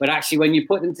 but actually when you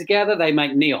put them together, they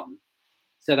make neon.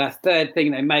 So that third thing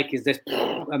they make is this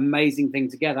amazing thing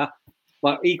together,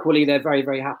 but equally they're very,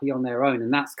 very happy on their own.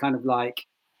 And that's kind of like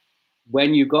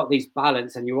when you've got these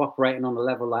balance and you're operating on a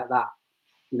level like that,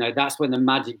 you know, that's when the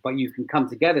magic, but you can come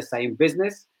together, say in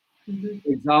business,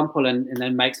 example, and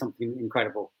then make something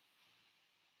incredible.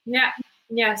 Yeah.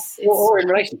 Yes. Or in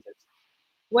relationships.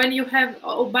 When you have,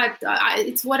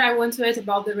 it's what I want to add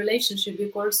about the relationship,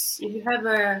 because if you have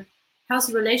a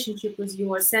healthy relationship with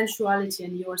your sensuality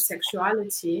and your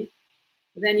sexuality,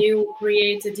 then you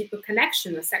create a deeper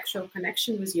connection, a sexual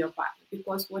connection with your partner.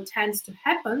 Because what tends to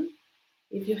happen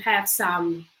if you have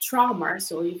some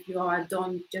traumas, or if you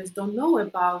don't know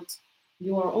about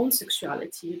your own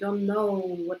sexuality, you don't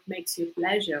know what makes you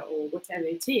pleasure or whatever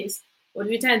it is, what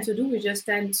we tend to do, we just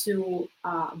tend to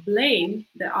blame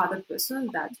the other person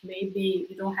that maybe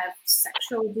you don't have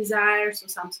sexual desires or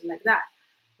something like that.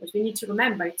 But we need to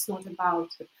remember, it's not about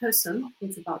the person,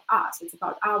 it's about us. It's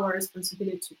about our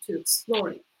responsibility to explore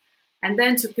it. And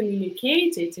then to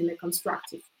communicate it in a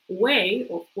constructive way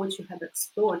of what you have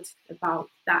explored about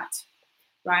that,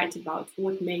 right? About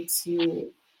what makes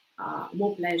you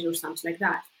more pleasure or something like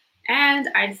that. And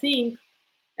I think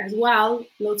as well,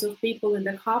 lots of people in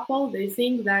the couple, they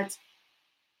think that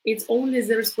it's only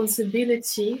the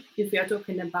responsibility, if we are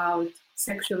talking about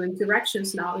sexual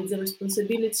interactions now, it's the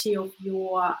responsibility of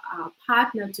your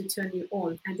partner to turn you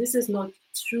on. And this is not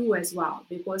true as well,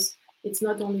 because it's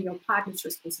not only your partner's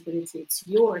responsibility, it's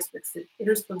your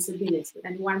responsibility.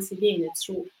 And once again, it's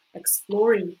through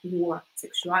exploring your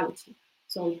sexuality.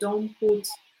 So don't put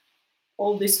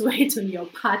all this weight on your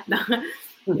partner.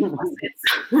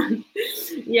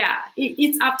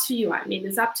 It's up to you. I mean,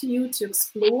 it's up to you to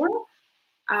explore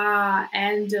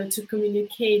and to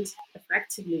communicate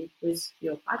effectively with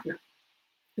your partner.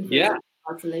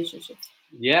 About relationships.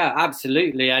 Yeah,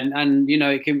 absolutely. And you know,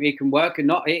 it can work and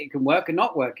not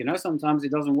work. You know, sometimes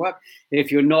it doesn't work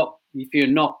if you're not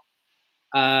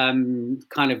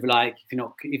kind of like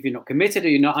if you're not committed, or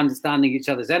you're not understanding each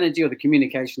other's energy, or the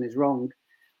communication is wrong.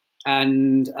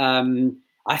 And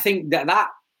I think that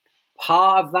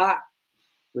part of that,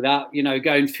 without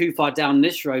going too far down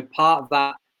this road, part of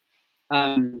that,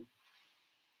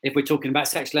 if we're talking about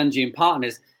sexual energy and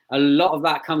partners, a lot of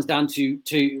that comes down to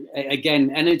again,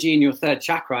 energy in your third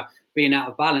chakra being out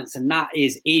of balance, and that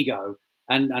is ego.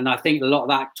 And I think a lot of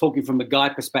that, talking from a guy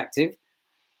perspective,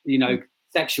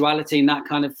 sexuality and that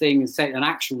kind of thing, and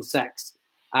actual sex,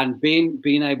 and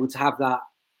being able to have that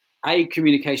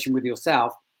communication with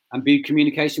yourself and be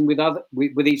communication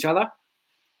with each other.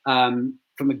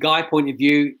 From a guy point of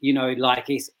view, like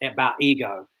it's about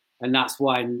ego, and that's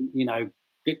why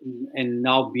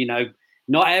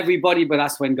not everybody, but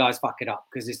that's when guys fuck it up,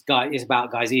 because it's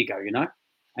about guys' ego,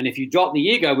 And if you drop the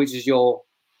ego, which is your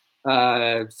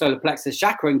solar plexus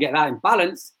chakra, and get that in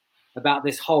balance about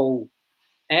this whole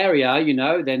area,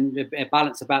 then a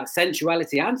balance about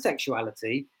sensuality and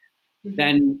sexuality,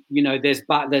 then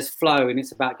there's flow, and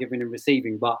it's about giving and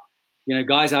receiving. But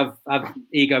guys have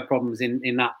ego problems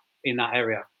in that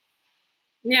area.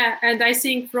 Yeah, and I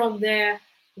think from the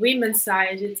women's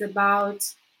side, it's about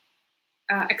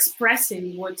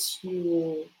expressing what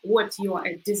your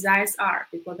desires are,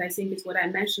 because I think it's what I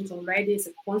mentioned already, is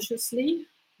subconsciously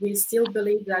we still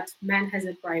believe that man has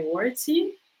a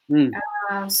priority.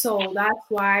 So that's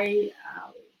why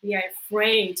we are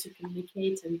afraid to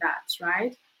communicate in that,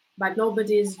 right? But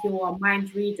nobody is your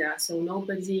mind reader, so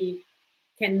nobody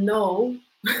can know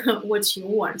what you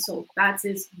want. So that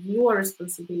is your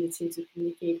responsibility to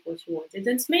communicate what you want. And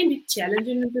it's maybe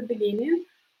challenging in the beginning,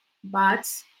 but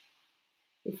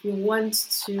if you want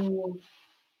to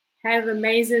have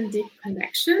amazing deep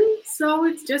connection, so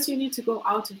it's just you need to go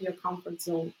out of your comfort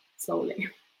zone slowly.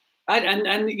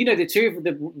 And the two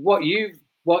of what you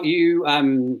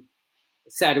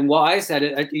said and what I said,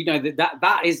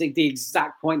 that is the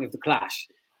exact point of the clash,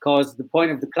 because the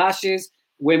point of the clash is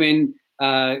women,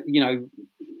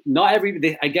 not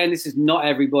everybody, again, this is not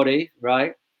everybody,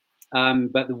 right?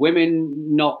 But the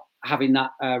women not having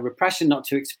that repression, not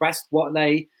to express what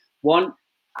they want,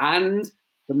 and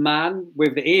the man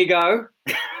with the ego,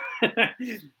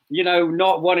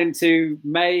 not wanting to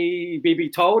maybe be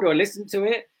told or listen to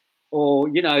it, or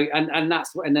and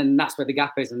that's where the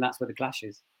gap is, and that's where the clash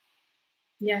is.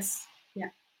 Yes. Yeah.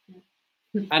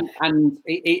 And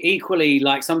equally,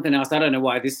 like something else, I don't know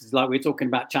why this is like, we're talking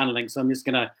about channeling, so I'm just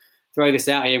gonna throw this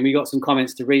out here, and we got some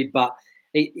comments to read, but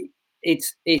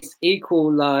it's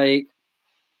equal, like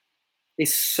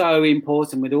it's so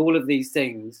important with all of these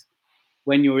things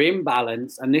when you're in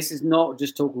balance. And this is not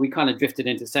just talk, we kind of drifted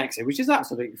into sex here, which is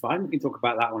absolutely fine, we can talk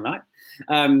about that all night,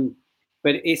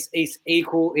 but it's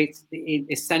equal, it's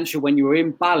essential when you're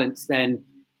in balance, then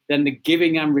the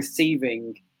giving and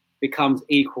receiving becomes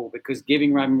equal, because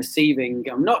giving and receiving,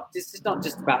 this is not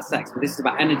just about sex, but this is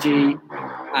about energy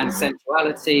and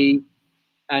sensuality.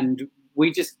 And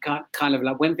we just kind of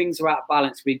like, when things are out of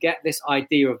balance, we get this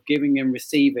idea of giving and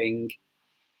receiving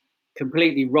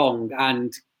completely wrong.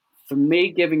 And for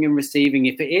me, giving and receiving,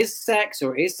 if it is sex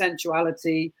or it is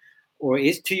sensuality or it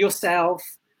is to yourself,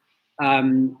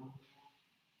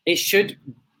 it should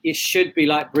be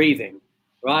like breathing,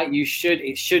 right?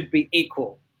 It should be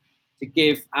equal to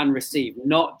give and receive,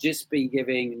 not just be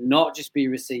giving, not just be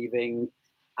receiving.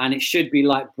 And it should be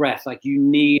like breath, like you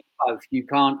need both. You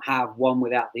can't have one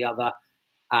without the other.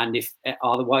 And if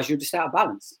otherwise you're just out of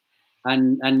balance,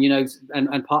 and you know,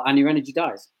 and your energy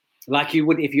dies. Like you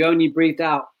would if you only breathed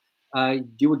out,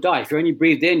 you would die. If you only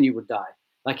breathed in, you would die.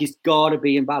 Like it's got to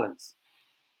be in balance.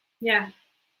 Yeah.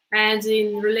 And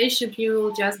in relationship,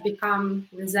 you just become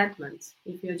resentment.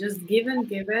 If you're just given,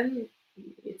 you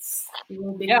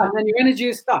will become. Yeah, and then your energy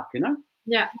is stuck, you know?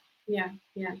 Yeah.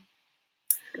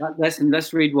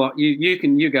 Let's read what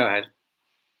you go ahead.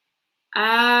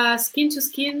 Skin to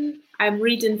skin, I'm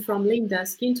reading from Linda.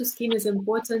 Skin to skin is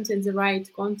important in the right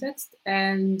context,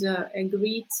 and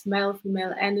agreed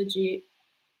male-female energy,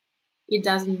 it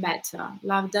doesn't matter.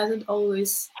 Love doesn't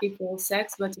always equal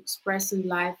sex, but expressing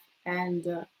life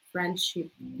and friendship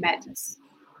matters.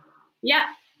 Yeah,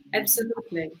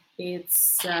 absolutely.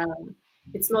 It's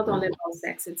not only about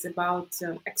sex, it's about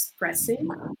expressing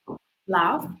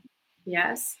love,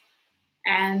 yes,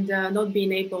 and not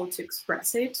being able to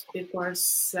express it,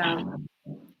 because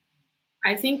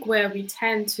I think where we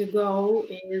tend to go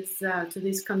is to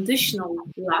this conditional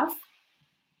love,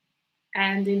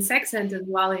 and in sex and as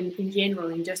well in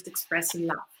general, in just expressing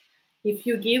love. If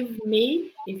you give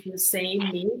me, if you say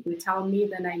me, you tell me,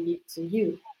 then I give to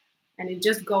you. And it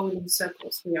just goes in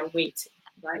circles. We are waiting,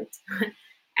 right?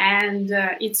 And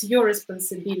it's your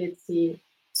responsibility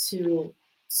to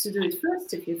do it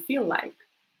first if you feel like.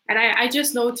 And I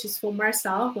just noticed for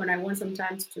myself, when I want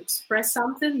sometimes to express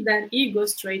something, then ego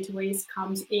straight away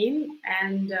comes in,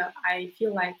 and I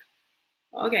feel like,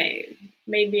 okay,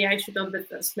 maybe I should not be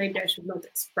first. Maybe I should not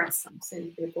express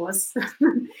something, because,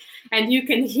 and you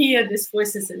can hear these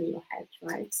voices in your head,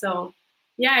 right? So,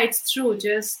 yeah, it's true.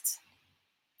 Just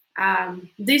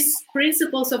these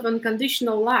principles of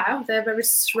unconditional love, they're very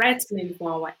threatening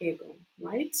for our ego,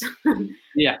 right?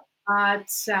 Yeah. But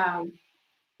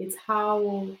it's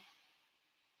how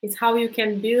you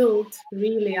can build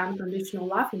really unconditional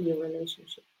love in your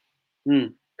relationship.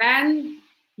 Then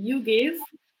you give,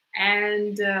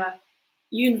 and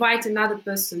you invite another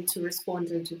person to respond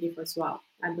and to give as well.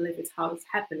 I believe it's how it's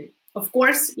happening. Of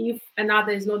course, if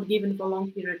another is not given for a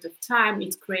long period of time,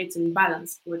 it creates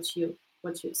imbalance, what you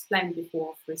explained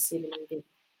before, of receiving and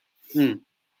giving.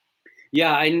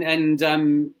 Yeah, and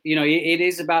you know, it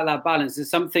is about that balance. It's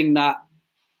something that,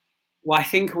 well, I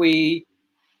think we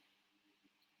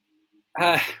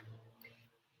what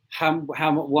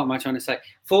am I trying to say?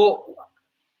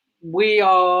 We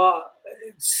are,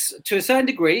 to a certain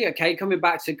degree, okay, coming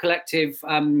back to collective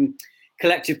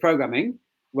programming,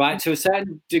 right? To a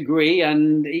certain degree,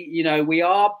 and you know, we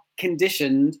are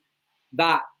conditioned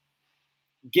that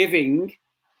giving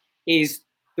is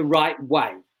the right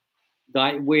way.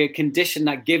 Right? We're conditioned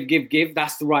that give,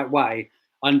 that's the right way,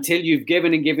 until you've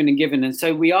given and given and given. And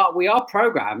so we are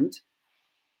programmed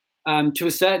to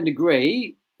a certain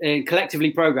degree,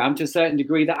 collectively programmed to a certain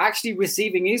degree, that actually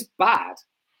receiving is bad.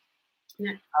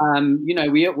 Yeah. You know,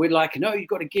 we're like, no, you've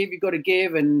got to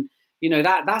give, and you know,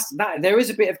 that's there is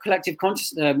a bit of collective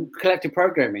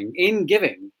programming in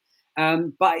giving,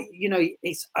 but you know,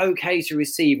 it's okay to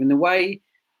receive. And the way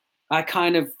I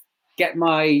kind of get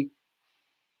my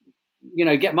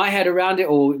head around it,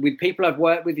 or with people I've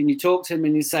worked with, and you talk to them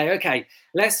and you say, okay,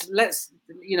 let's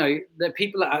you know, the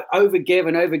people that overgive,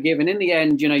 and in the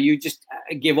end, you know, you just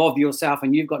give of yourself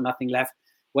and you've got nothing left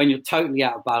when you're totally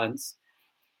out of balance.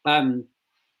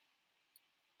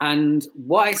 And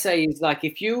what I say is, like,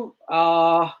 if you're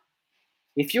a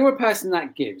person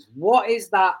that gives, what is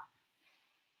that?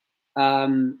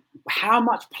 How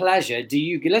much pleasure do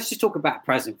you get? Let's just talk about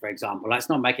present, for example. Let's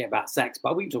not make it about sex,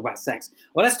 but we can talk about sex.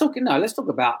 Well, let's talk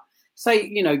about, say,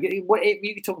 you know, what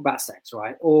you can talk about sex,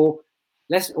 right? Or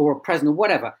a present or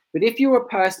whatever. But if you're a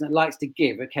person that likes to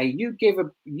give, okay, you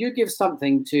give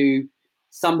something to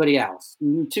somebody else,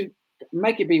 to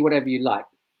make it be whatever you like.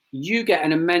 You get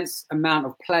an immense amount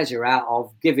of pleasure out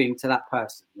of giving to that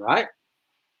person, right?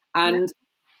 And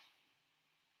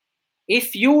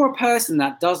if you're a person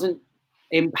that doesn't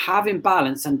have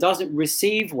imbalance and doesn't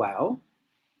receive well,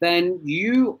 then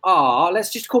you are,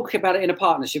 let's just talk about it in a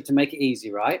partnership to make it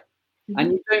easy, right? Mm-hmm.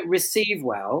 And you don't receive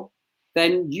well,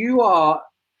 then you are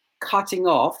cutting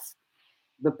off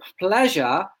the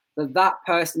pleasure that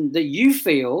person, that you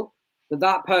feel,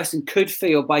 that person could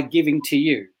feel by giving to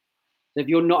you. If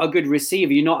you're not a good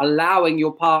receiver, you're not allowing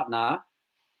your partner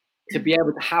to be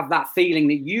able to have that feeling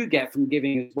that you get from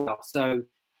giving as well. So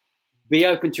be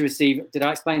open to receive. Did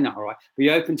I explain that all right? Be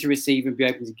open to receive and be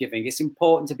open to giving. It's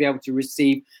important to be able to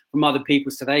receive from other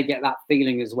people so they get that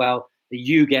feeling as well that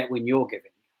you get when you're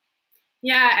giving.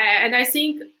 Yeah, and I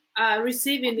think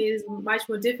receiving is much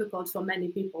more difficult for many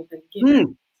people than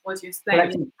giving. What you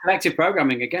explained. Collective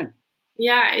programming again.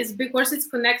 Yeah, it's because it's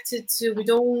connected to, we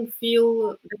don't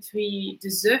feel that we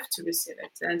deserve to receive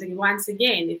it. And once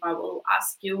again, if I will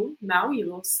ask you now,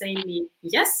 you will say me,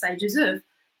 yes, I deserve.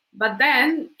 But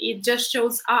then it just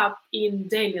shows up in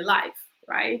daily life,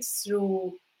 right?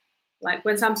 Through, like,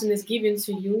 when something is given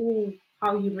to you,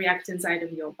 how you react inside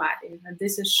of your body. And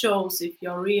this shows if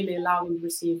you're really allowing to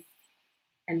receive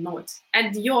and not.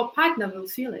 And your partner will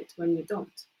feel it when you don't.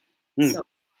 So,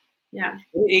 yeah.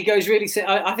 It goes really.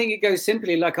 I think it goes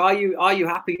simply like, are you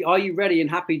happy? Are you ready and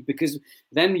happy? Because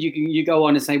then you go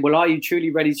on and say, well, are you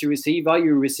truly ready to receive? Are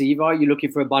you a receiver? Are you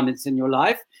looking for abundance in your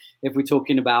life? If we're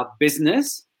talking about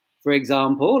business, for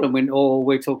example, and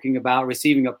we're talking about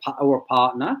receiving a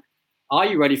partner, are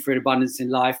you ready for abundance in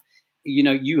life?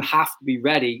 You have to be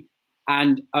ready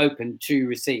and open to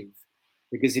receive,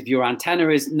 because if your antenna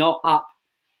is not up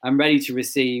and ready to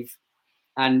receive.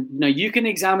 And you can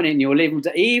examine it in your living.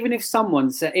 Even if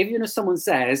someone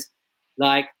says,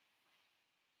 like,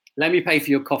 let me pay for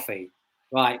your coffee,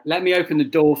 right? Let me open the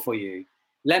door for you.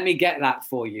 Let me get that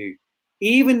for you.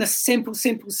 Even the simple.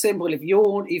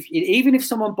 Even if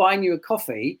someone buying you a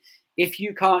coffee, if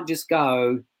you can't just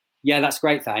go, yeah, that's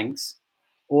great, thanks.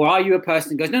 Or are you a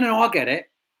person who goes, no, I'll get it.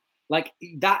 Like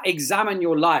that, examine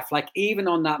your life. Like even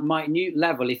on that minute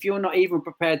level, if you're not even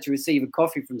prepared to receive a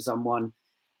coffee from someone,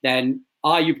 then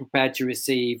are you prepared to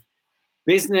receive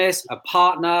business, a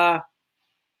partner,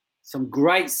 some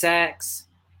great sex,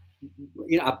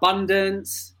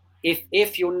 abundance?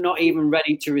 If you're not even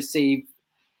ready to receive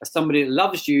somebody that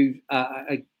loves you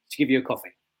to give you a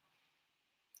coffee.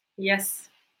 Yes.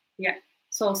 Yeah.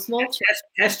 So small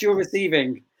test your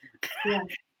receiving. Yeah.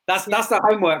 That's the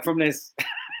homework from this.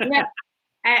 Yeah.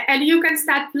 And you can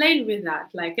start playing with that.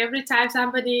 Like every time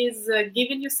somebody is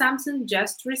giving you something,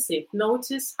 just receive.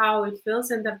 Notice how it feels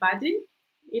in the body.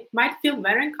 It might feel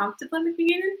very uncomfortable in the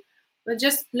beginning, but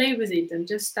just play with it and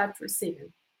just start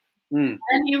receiving. And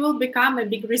you will become a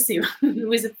big receiver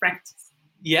with the practice.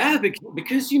 Yeah,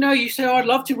 because you say, oh, I'd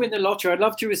love to win the lottery. I'd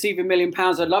love to receive £1 million.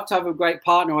 I'd love to have a great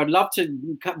partner. I'd love to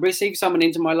receive someone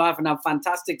into my life and have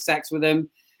fantastic sex with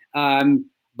them.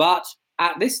 But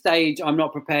at this stage, I'm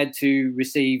not prepared to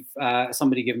receive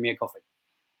somebody giving me a coffee.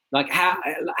 Like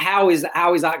how is that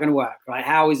going to work? Right?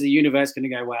 How is the universe going to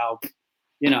go? Well,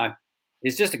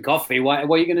 it's just a coffee. What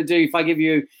are you going to do if I give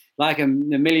you like a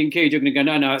million quid? You're going to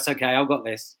go, no, it's okay. I've got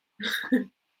this.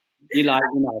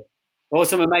 Or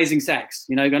some amazing sex.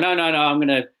 Go, no, I'm going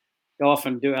to go off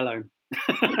and do it alone.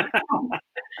 Yeah,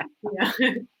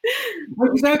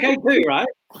 it's okay too, right?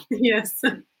 Yes.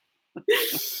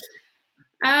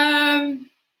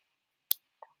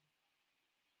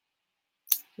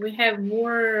 We have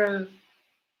more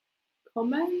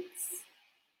comments.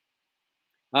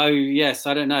 Oh, yes.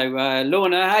 I don't know.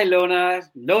 Lorna. Hey, Lorna.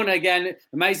 Lorna again.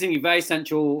 Amazingly, very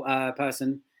sensual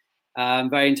person.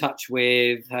 Very in touch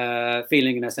with her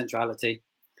feeling and her sensuality.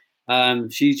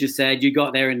 She just said, you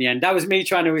got there in the end. That was me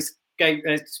trying to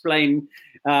explain,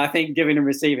 I think, giving and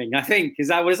receiving. I think.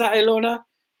 Was that it, Lorna?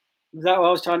 Is that what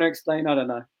I was trying to explain? I don't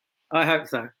know. I hope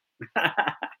so.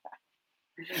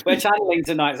 We're channeling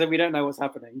tonight, so we don't know what's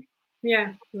happening.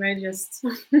 Yeah, we're just.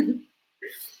 But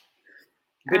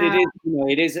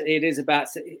it is about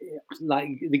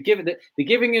like the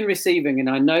giving and receiving. And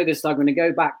I know this. I'm going to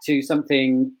go back to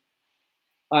something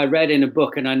I read in a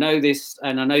book, and I know this,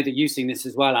 and I know that you've seen this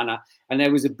as well, Anna. And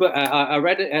there was a book I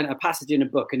read a passage in a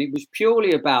book, and it was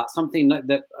purely about something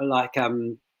that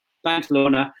thanks,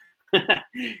 Lorna.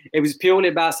 It was purely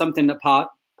about something that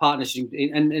partners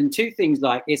and two things,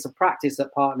 like it's a practice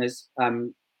that partners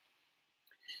can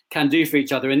do for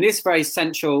each other, and this very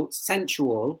sensual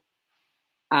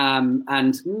and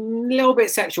a little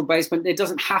bit sexual based, but it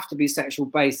doesn't have to be sexual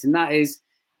based, and that is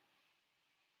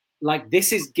like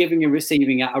this is giving and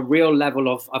receiving at a real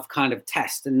level of kind of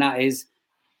test, and that is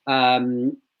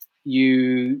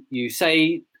you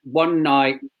say one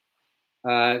night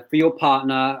for your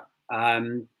partner.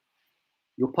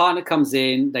 Your partner comes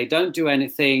in, they don't do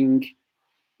anything,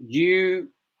 you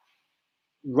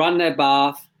run their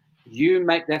bath, you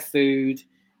make their food,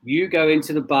 you go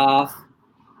into the bath,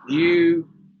 you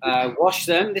wash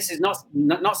them. This is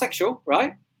not sexual,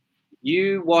 right?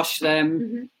 You wash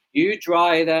them, you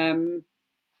dry them,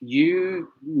 you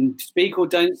speak or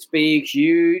don't speak,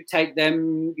 you take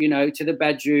them, to the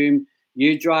bedroom,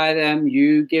 you dry them,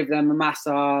 you give them a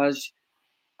massage,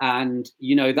 and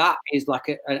that is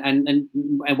like and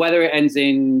whether it ends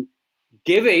in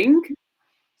giving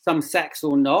some sex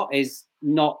or not is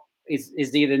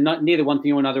neither one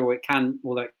thing or another, or it can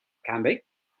be.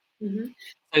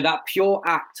 So that pure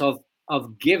act of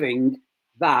giving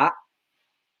that,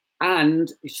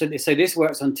 and so this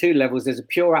works on two levels. There's a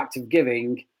pure act of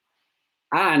giving,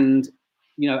 and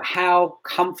how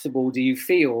comfortable do you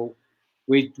feel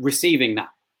with receiving that,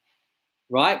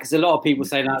 right? Because a lot of people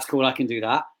say, that's cool, I can do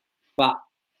that, but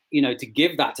to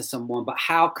give that to someone, but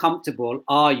how comfortable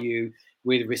are you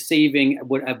with receiving,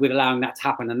 with allowing that to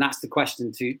happen? And that's the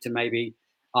question to maybe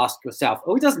ask yourself.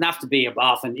 Oh, it doesn't have to be a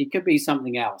bath, and it could be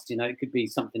something else. It could be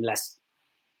something less.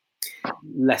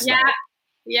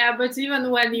 Yeah, but even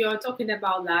when you're talking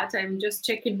about that, I'm just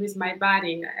checking with my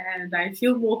body, and I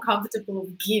feel more comfortable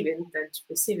giving than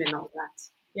receiving all that.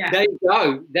 Yeah.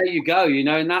 There you go.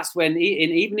 And that's when,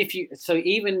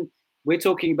 even we're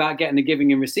talking about getting the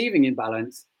giving and receiving in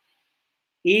balance.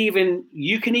 Even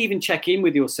you can even check in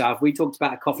with yourself. We talked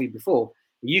about coffee before.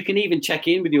 You can even check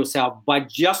in with yourself by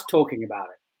just talking about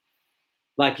it.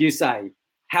 Like you say,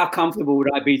 how comfortable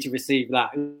would I be to receive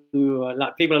that? Ooh,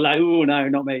 like people are like, oh no,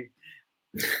 not me.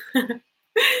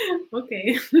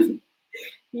 Okay.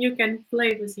 You can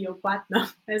play with your partner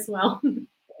as well.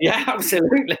 Yeah,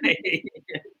 absolutely.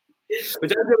 But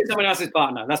don't do it with somebody else's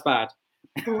partner. That's bad.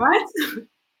 What?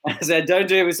 I said, don't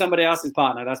do it with somebody else's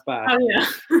partner. That's bad. Oh yeah.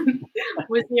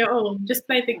 With your own. Just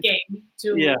play the game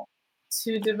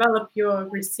to develop your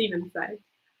receiving side.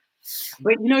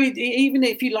 But even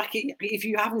if you if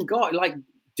you haven't got,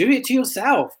 do it to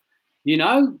yourself.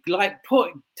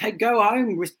 Go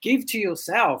home, give to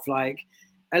yourself.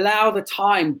 Allow the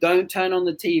time. Don't turn on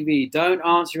the TV. Don't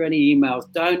answer any emails.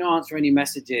 Don't answer any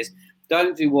messages.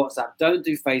 Don't do WhatsApp. Don't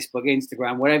do Facebook,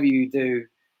 Instagram, whatever you do.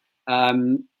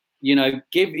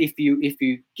 If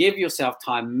you give yourself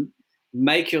time,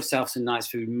 make yourself some nice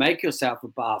food, make yourself a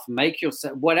bath, make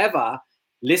yourself whatever.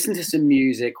 Listen to some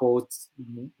music or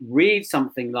read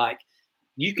something.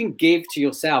 You can give to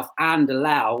yourself and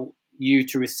allow you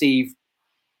to receive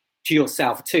to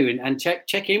yourself too, and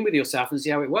check in with yourself and see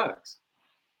how it works.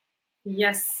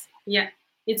 Yes, yeah,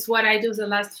 it's what I do the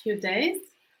last few days.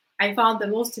 I found the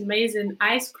most amazing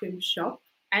ice cream shop,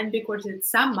 and because it's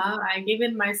summer, I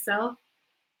given myself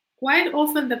quite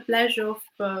often the pleasure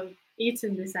of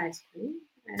eating this ice cream,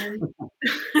 and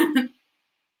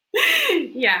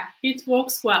yeah, it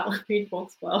works well. It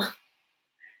works well.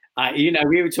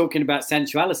 We were talking about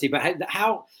sensuality, but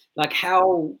how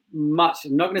much,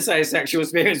 I'm not going to say a sexual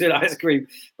experience with ice cream,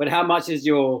 but how much is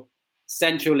your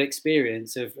sensual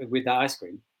experience with that ice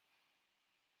cream?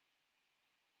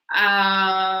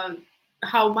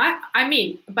 How much? I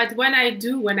mean, but when I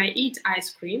eat ice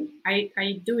cream,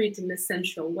 I do it in a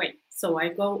sensual way. So I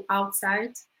go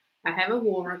outside, I have a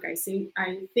walk, I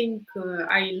think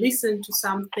I listen to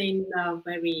something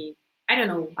very, I don't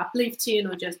know, uplifting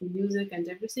or just music and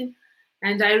everything.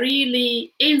 And I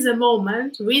really, in the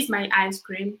moment, with my ice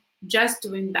cream, just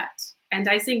doing that. And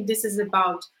I think this is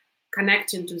about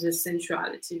connecting to the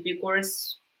sensuality,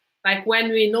 because when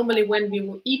we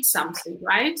will eat something,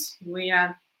 right? We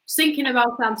are thinking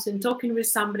about something, talking with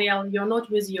somebody else. You're not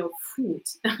with your food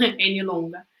any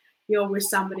longer. You're with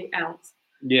somebody else.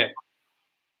 Yeah.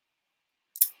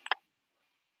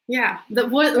 Yeah.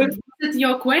 Was it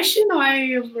your question, or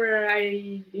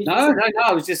No.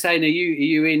 I was just saying, are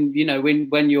you in,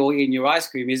 when you're in your ice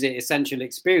cream, is it a sensual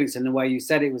experience? And the way you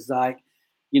said it was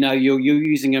you're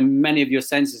using many of your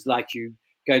senses. You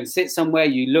go and sit somewhere,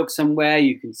 you look somewhere,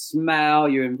 you can smell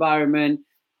your environment,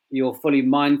 you're fully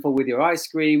mindful with your ice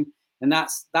cream. And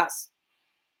that's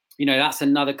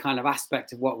another kind of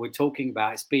aspect of what we're talking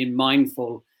about. It's being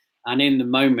mindful and in the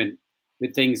moment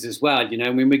with things as well.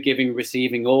 When we're giving,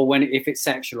 receiving, or if it's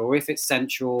sexual or if it's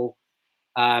sensual,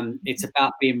 it's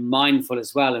about being mindful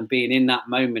as well and being in that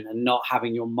moment and not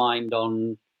having your mind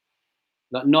on,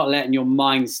 not letting your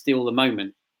mind steal the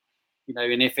moment.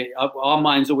 And if our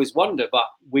minds always wander, but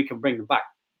we can bring them back,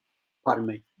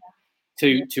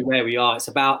 to where we are.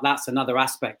 That's another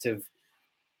aspect of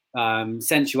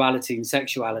sensuality and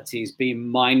sexuality, is being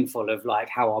mindful of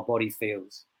how our body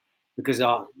feels, because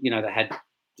the head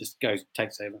just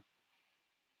takes over.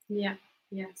 Yeah.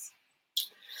 Yes.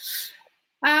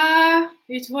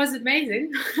 It was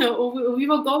amazing. We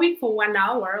were going for 1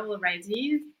 hour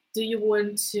already. Do you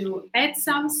want to add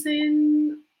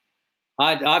something?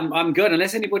 I'm good.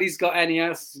 Unless anybody's got any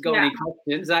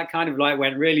questions, that kind of like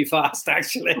went really fast,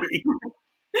 actually.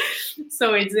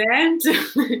 So it's the end.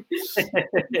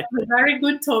 A very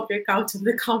good topic out of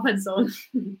the comment zone.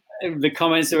 The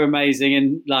comments are amazing,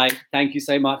 and like, thank you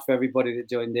so much for everybody that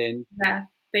joined in. Yeah,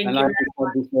 thank and you. Like I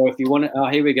said before, if you want to,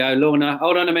 here we go, Lorna.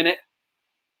 Hold on a minute.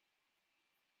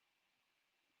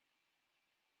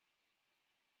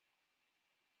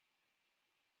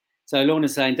 So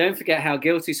Lorna's saying, don't forget how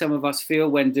guilty some of us feel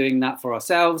when doing that for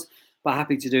ourselves, but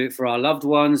happy to do it for our loved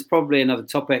ones. Probably another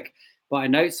topic. But I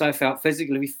noticed I felt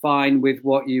physically fine with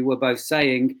what you were both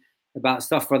saying about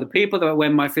stuff for other people, that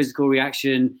when my physical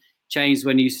reaction changed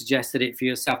when you suggested it for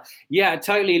yourself. Yeah,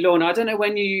 totally, Lorna. I don't know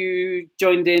when you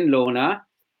joined in, Lorna,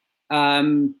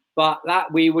 but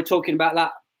that we were talking about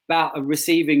that, about a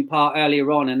receiving part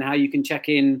earlier on, and how you can check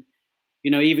in,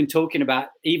 you know, even talking about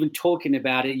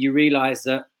it, you realize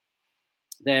that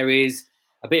there is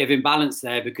a bit of imbalance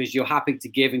there, because you're happy to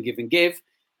give and give and give,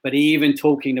 but even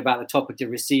talking about the topic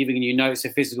of receiving, and you notice a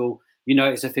physical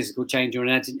change or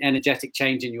an energetic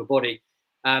change in your body,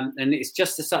 and it's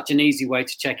just such an easy way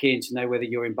to check in to know whether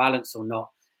you're in balance or not.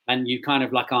 And you kind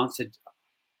of like answered,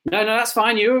 no, that's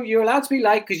fine. You're allowed to be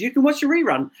late because you can watch your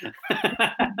rerun.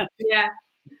 Yeah.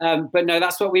 But no,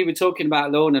 that's what we were talking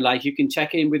about, Lorna. Like, you can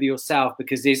check in with yourself,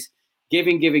 because this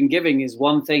giving is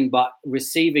one thing, but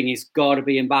receiving is got to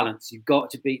be in balance. You've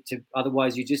got to be,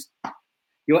 otherwise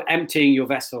you're emptying your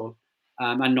vessel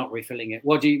and not refilling it.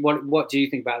 What do you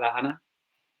think about that, Anna?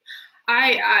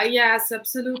 Yes,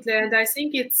 absolutely, and I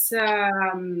think it's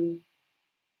good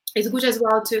as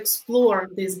well to explore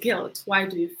this guilt. Why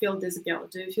do you feel this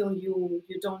guilt? Do you feel you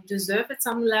don't deserve at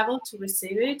some level to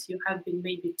receive it? You have been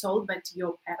maybe told by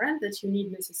your parent that you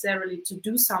need necessarily to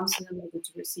do something in order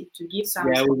to receive, to give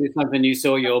something. Yeah, was it something you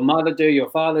saw your mother do, your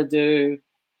father do?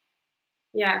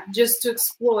 Yeah, just to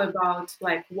explore about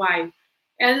like why.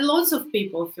 And lots of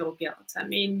people feel guilt. I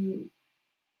mean,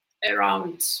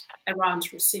 around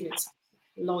receiving something.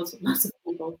 Lots of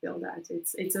people feel that.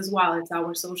 It's as well, it's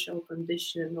our social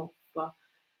condition of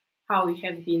how we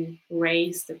have been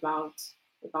raised about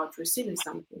receiving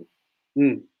something.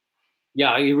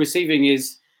 Yeah, receiving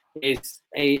is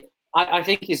I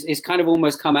think is kind of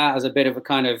almost come out as a bit of a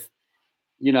kind of,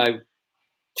 you know,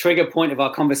 trigger point of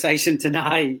our conversation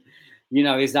tonight. You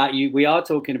know, is that we are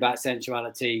talking about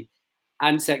sensuality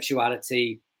and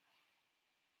sexuality,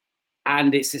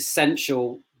 and it's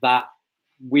essential that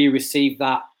we receive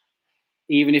that,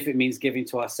 even if it means giving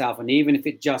to ourselves, and even if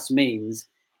it just means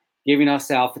giving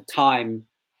ourselves the time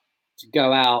to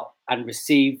go out and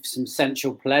receive some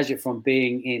sensual pleasure from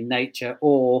being in nature,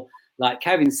 or like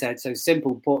Kevin said, so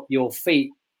simple, put your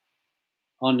feet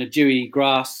on the dewy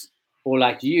grass, or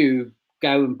like you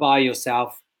go and buy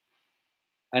yourself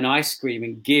an ice cream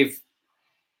and give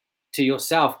to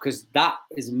yourself, because that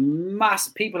is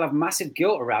people have massive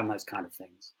guilt around those kind of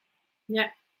things. Yeah.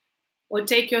 Or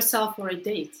take yourself for a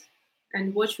date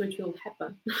and watch what will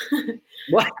happen.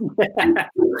 What?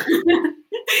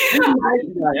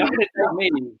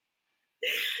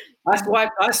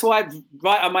 I swipe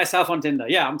right on myself on Tinder.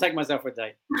 Yeah, I'm taking myself for a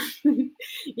date.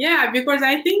 Yeah, because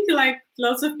I think like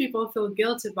lots of people feel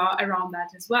guilty around that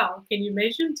as well. Can you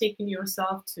imagine taking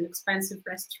yourself to an expensive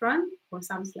restaurant or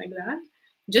something like that,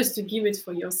 just to give it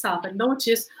for yourself, and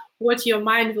notice what your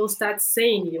mind will start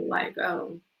saying you, like,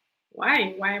 oh, why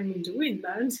am I doing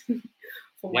that?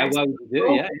 For myself.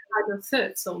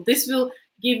 So this will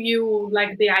give you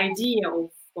like the idea of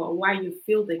why you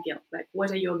feel the guilt, like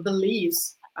what are your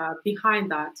beliefs behind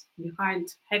that,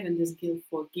 behind having this guilt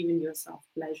for giving yourself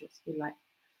pleasures in life.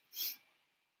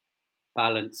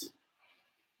 Balance.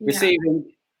 Yeah.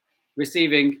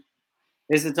 Receiving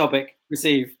is the topic.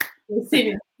 Receiving.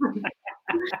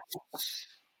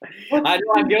 I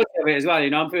know I'm guilty of it as well. You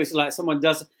know, I'm feeling like someone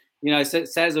does, you know,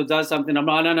 says or does something. I'm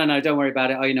like, no, don't worry about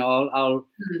it. You know, I'll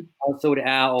sort it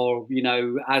out. Or, you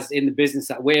know, as in the business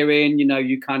that we're in, you know,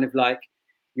 you kind of like,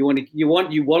 you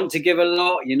want to give a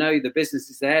lot. You know, the business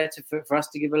is there for us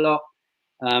to give a lot.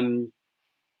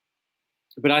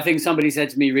 But I think somebody said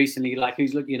to me recently, like,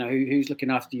 who's looking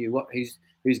after you?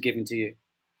 Who's giving to you?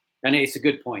 And it's a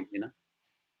good point, you know.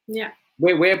 Yeah.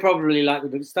 We're probably, like,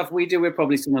 the stuff we do, we're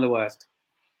probably some of the worst.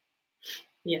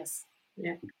 Yes.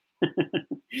 Yeah.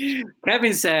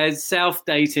 Kevin says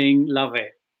self-dating, love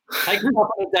it. Take me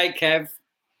off on a date, Kev.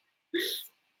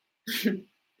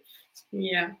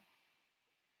 Yeah.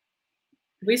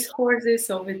 With horses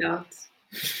or without.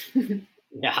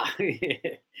 Yeah.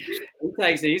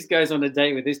 He goes on a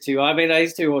date with his two. I mean,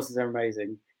 these two horses are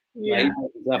amazing. Yeah. Take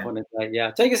yourself on a date.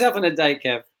 Yeah. Take yourself on a date,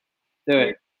 Kev. Do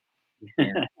it.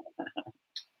 Yeah.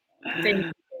 Thank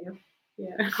you.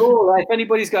 Yeah. Cool. If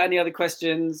anybody's got any other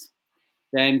questions,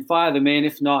 then fire them in.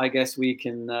 If not, I guess we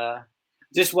can.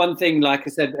 Just one thing, like I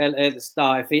said at the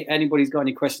start, if anybody's got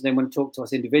any questions they want to talk to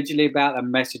us individually about,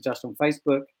 then message us on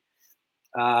Facebook.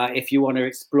 If you want to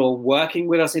explore working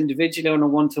with us individually on a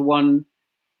one-to-one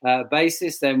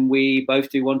basis, then we both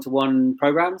do one-to-one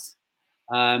programs,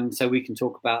 so we can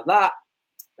talk about that.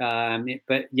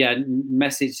 But yeah,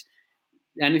 message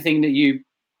anything that you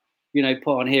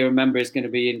put on here. Remember, is going to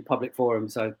be in public forum.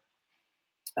 So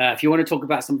if you want to talk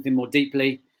about something more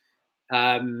deeply,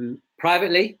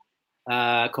 privately,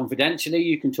 confidentially,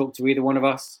 you can talk to either one of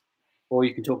us, or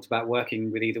you can talk about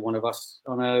working with either one of us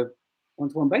on a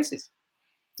one-to-one basis.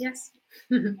 Yes.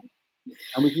 And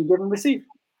we can give and receive.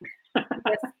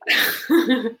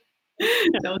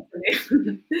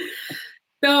 Totally.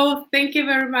 So thank you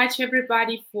very much,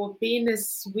 everybody, for being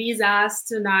with us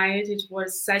tonight. It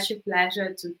was such a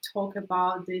pleasure to talk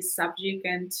about this subject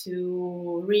and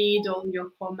to read all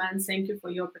your comments. Thank you for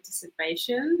your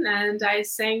participation. And I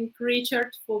thank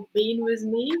Richard for being with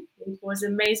me. It was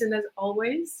amazing as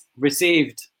always.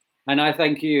 Received. And I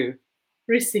thank you.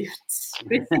 Received.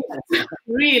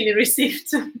 Really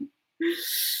received.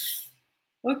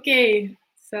 Okay,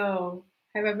 so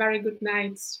have a very good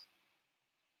night.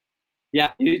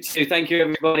 Yeah, you too. Thank you,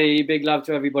 everybody. Big love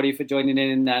to everybody for joining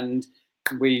in, and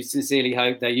we sincerely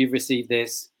hope that you've received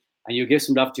this and you give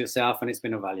some love to yourself, and it's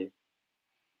been of value.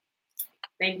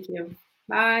 Thank you.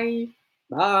 Bye.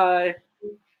 Bye.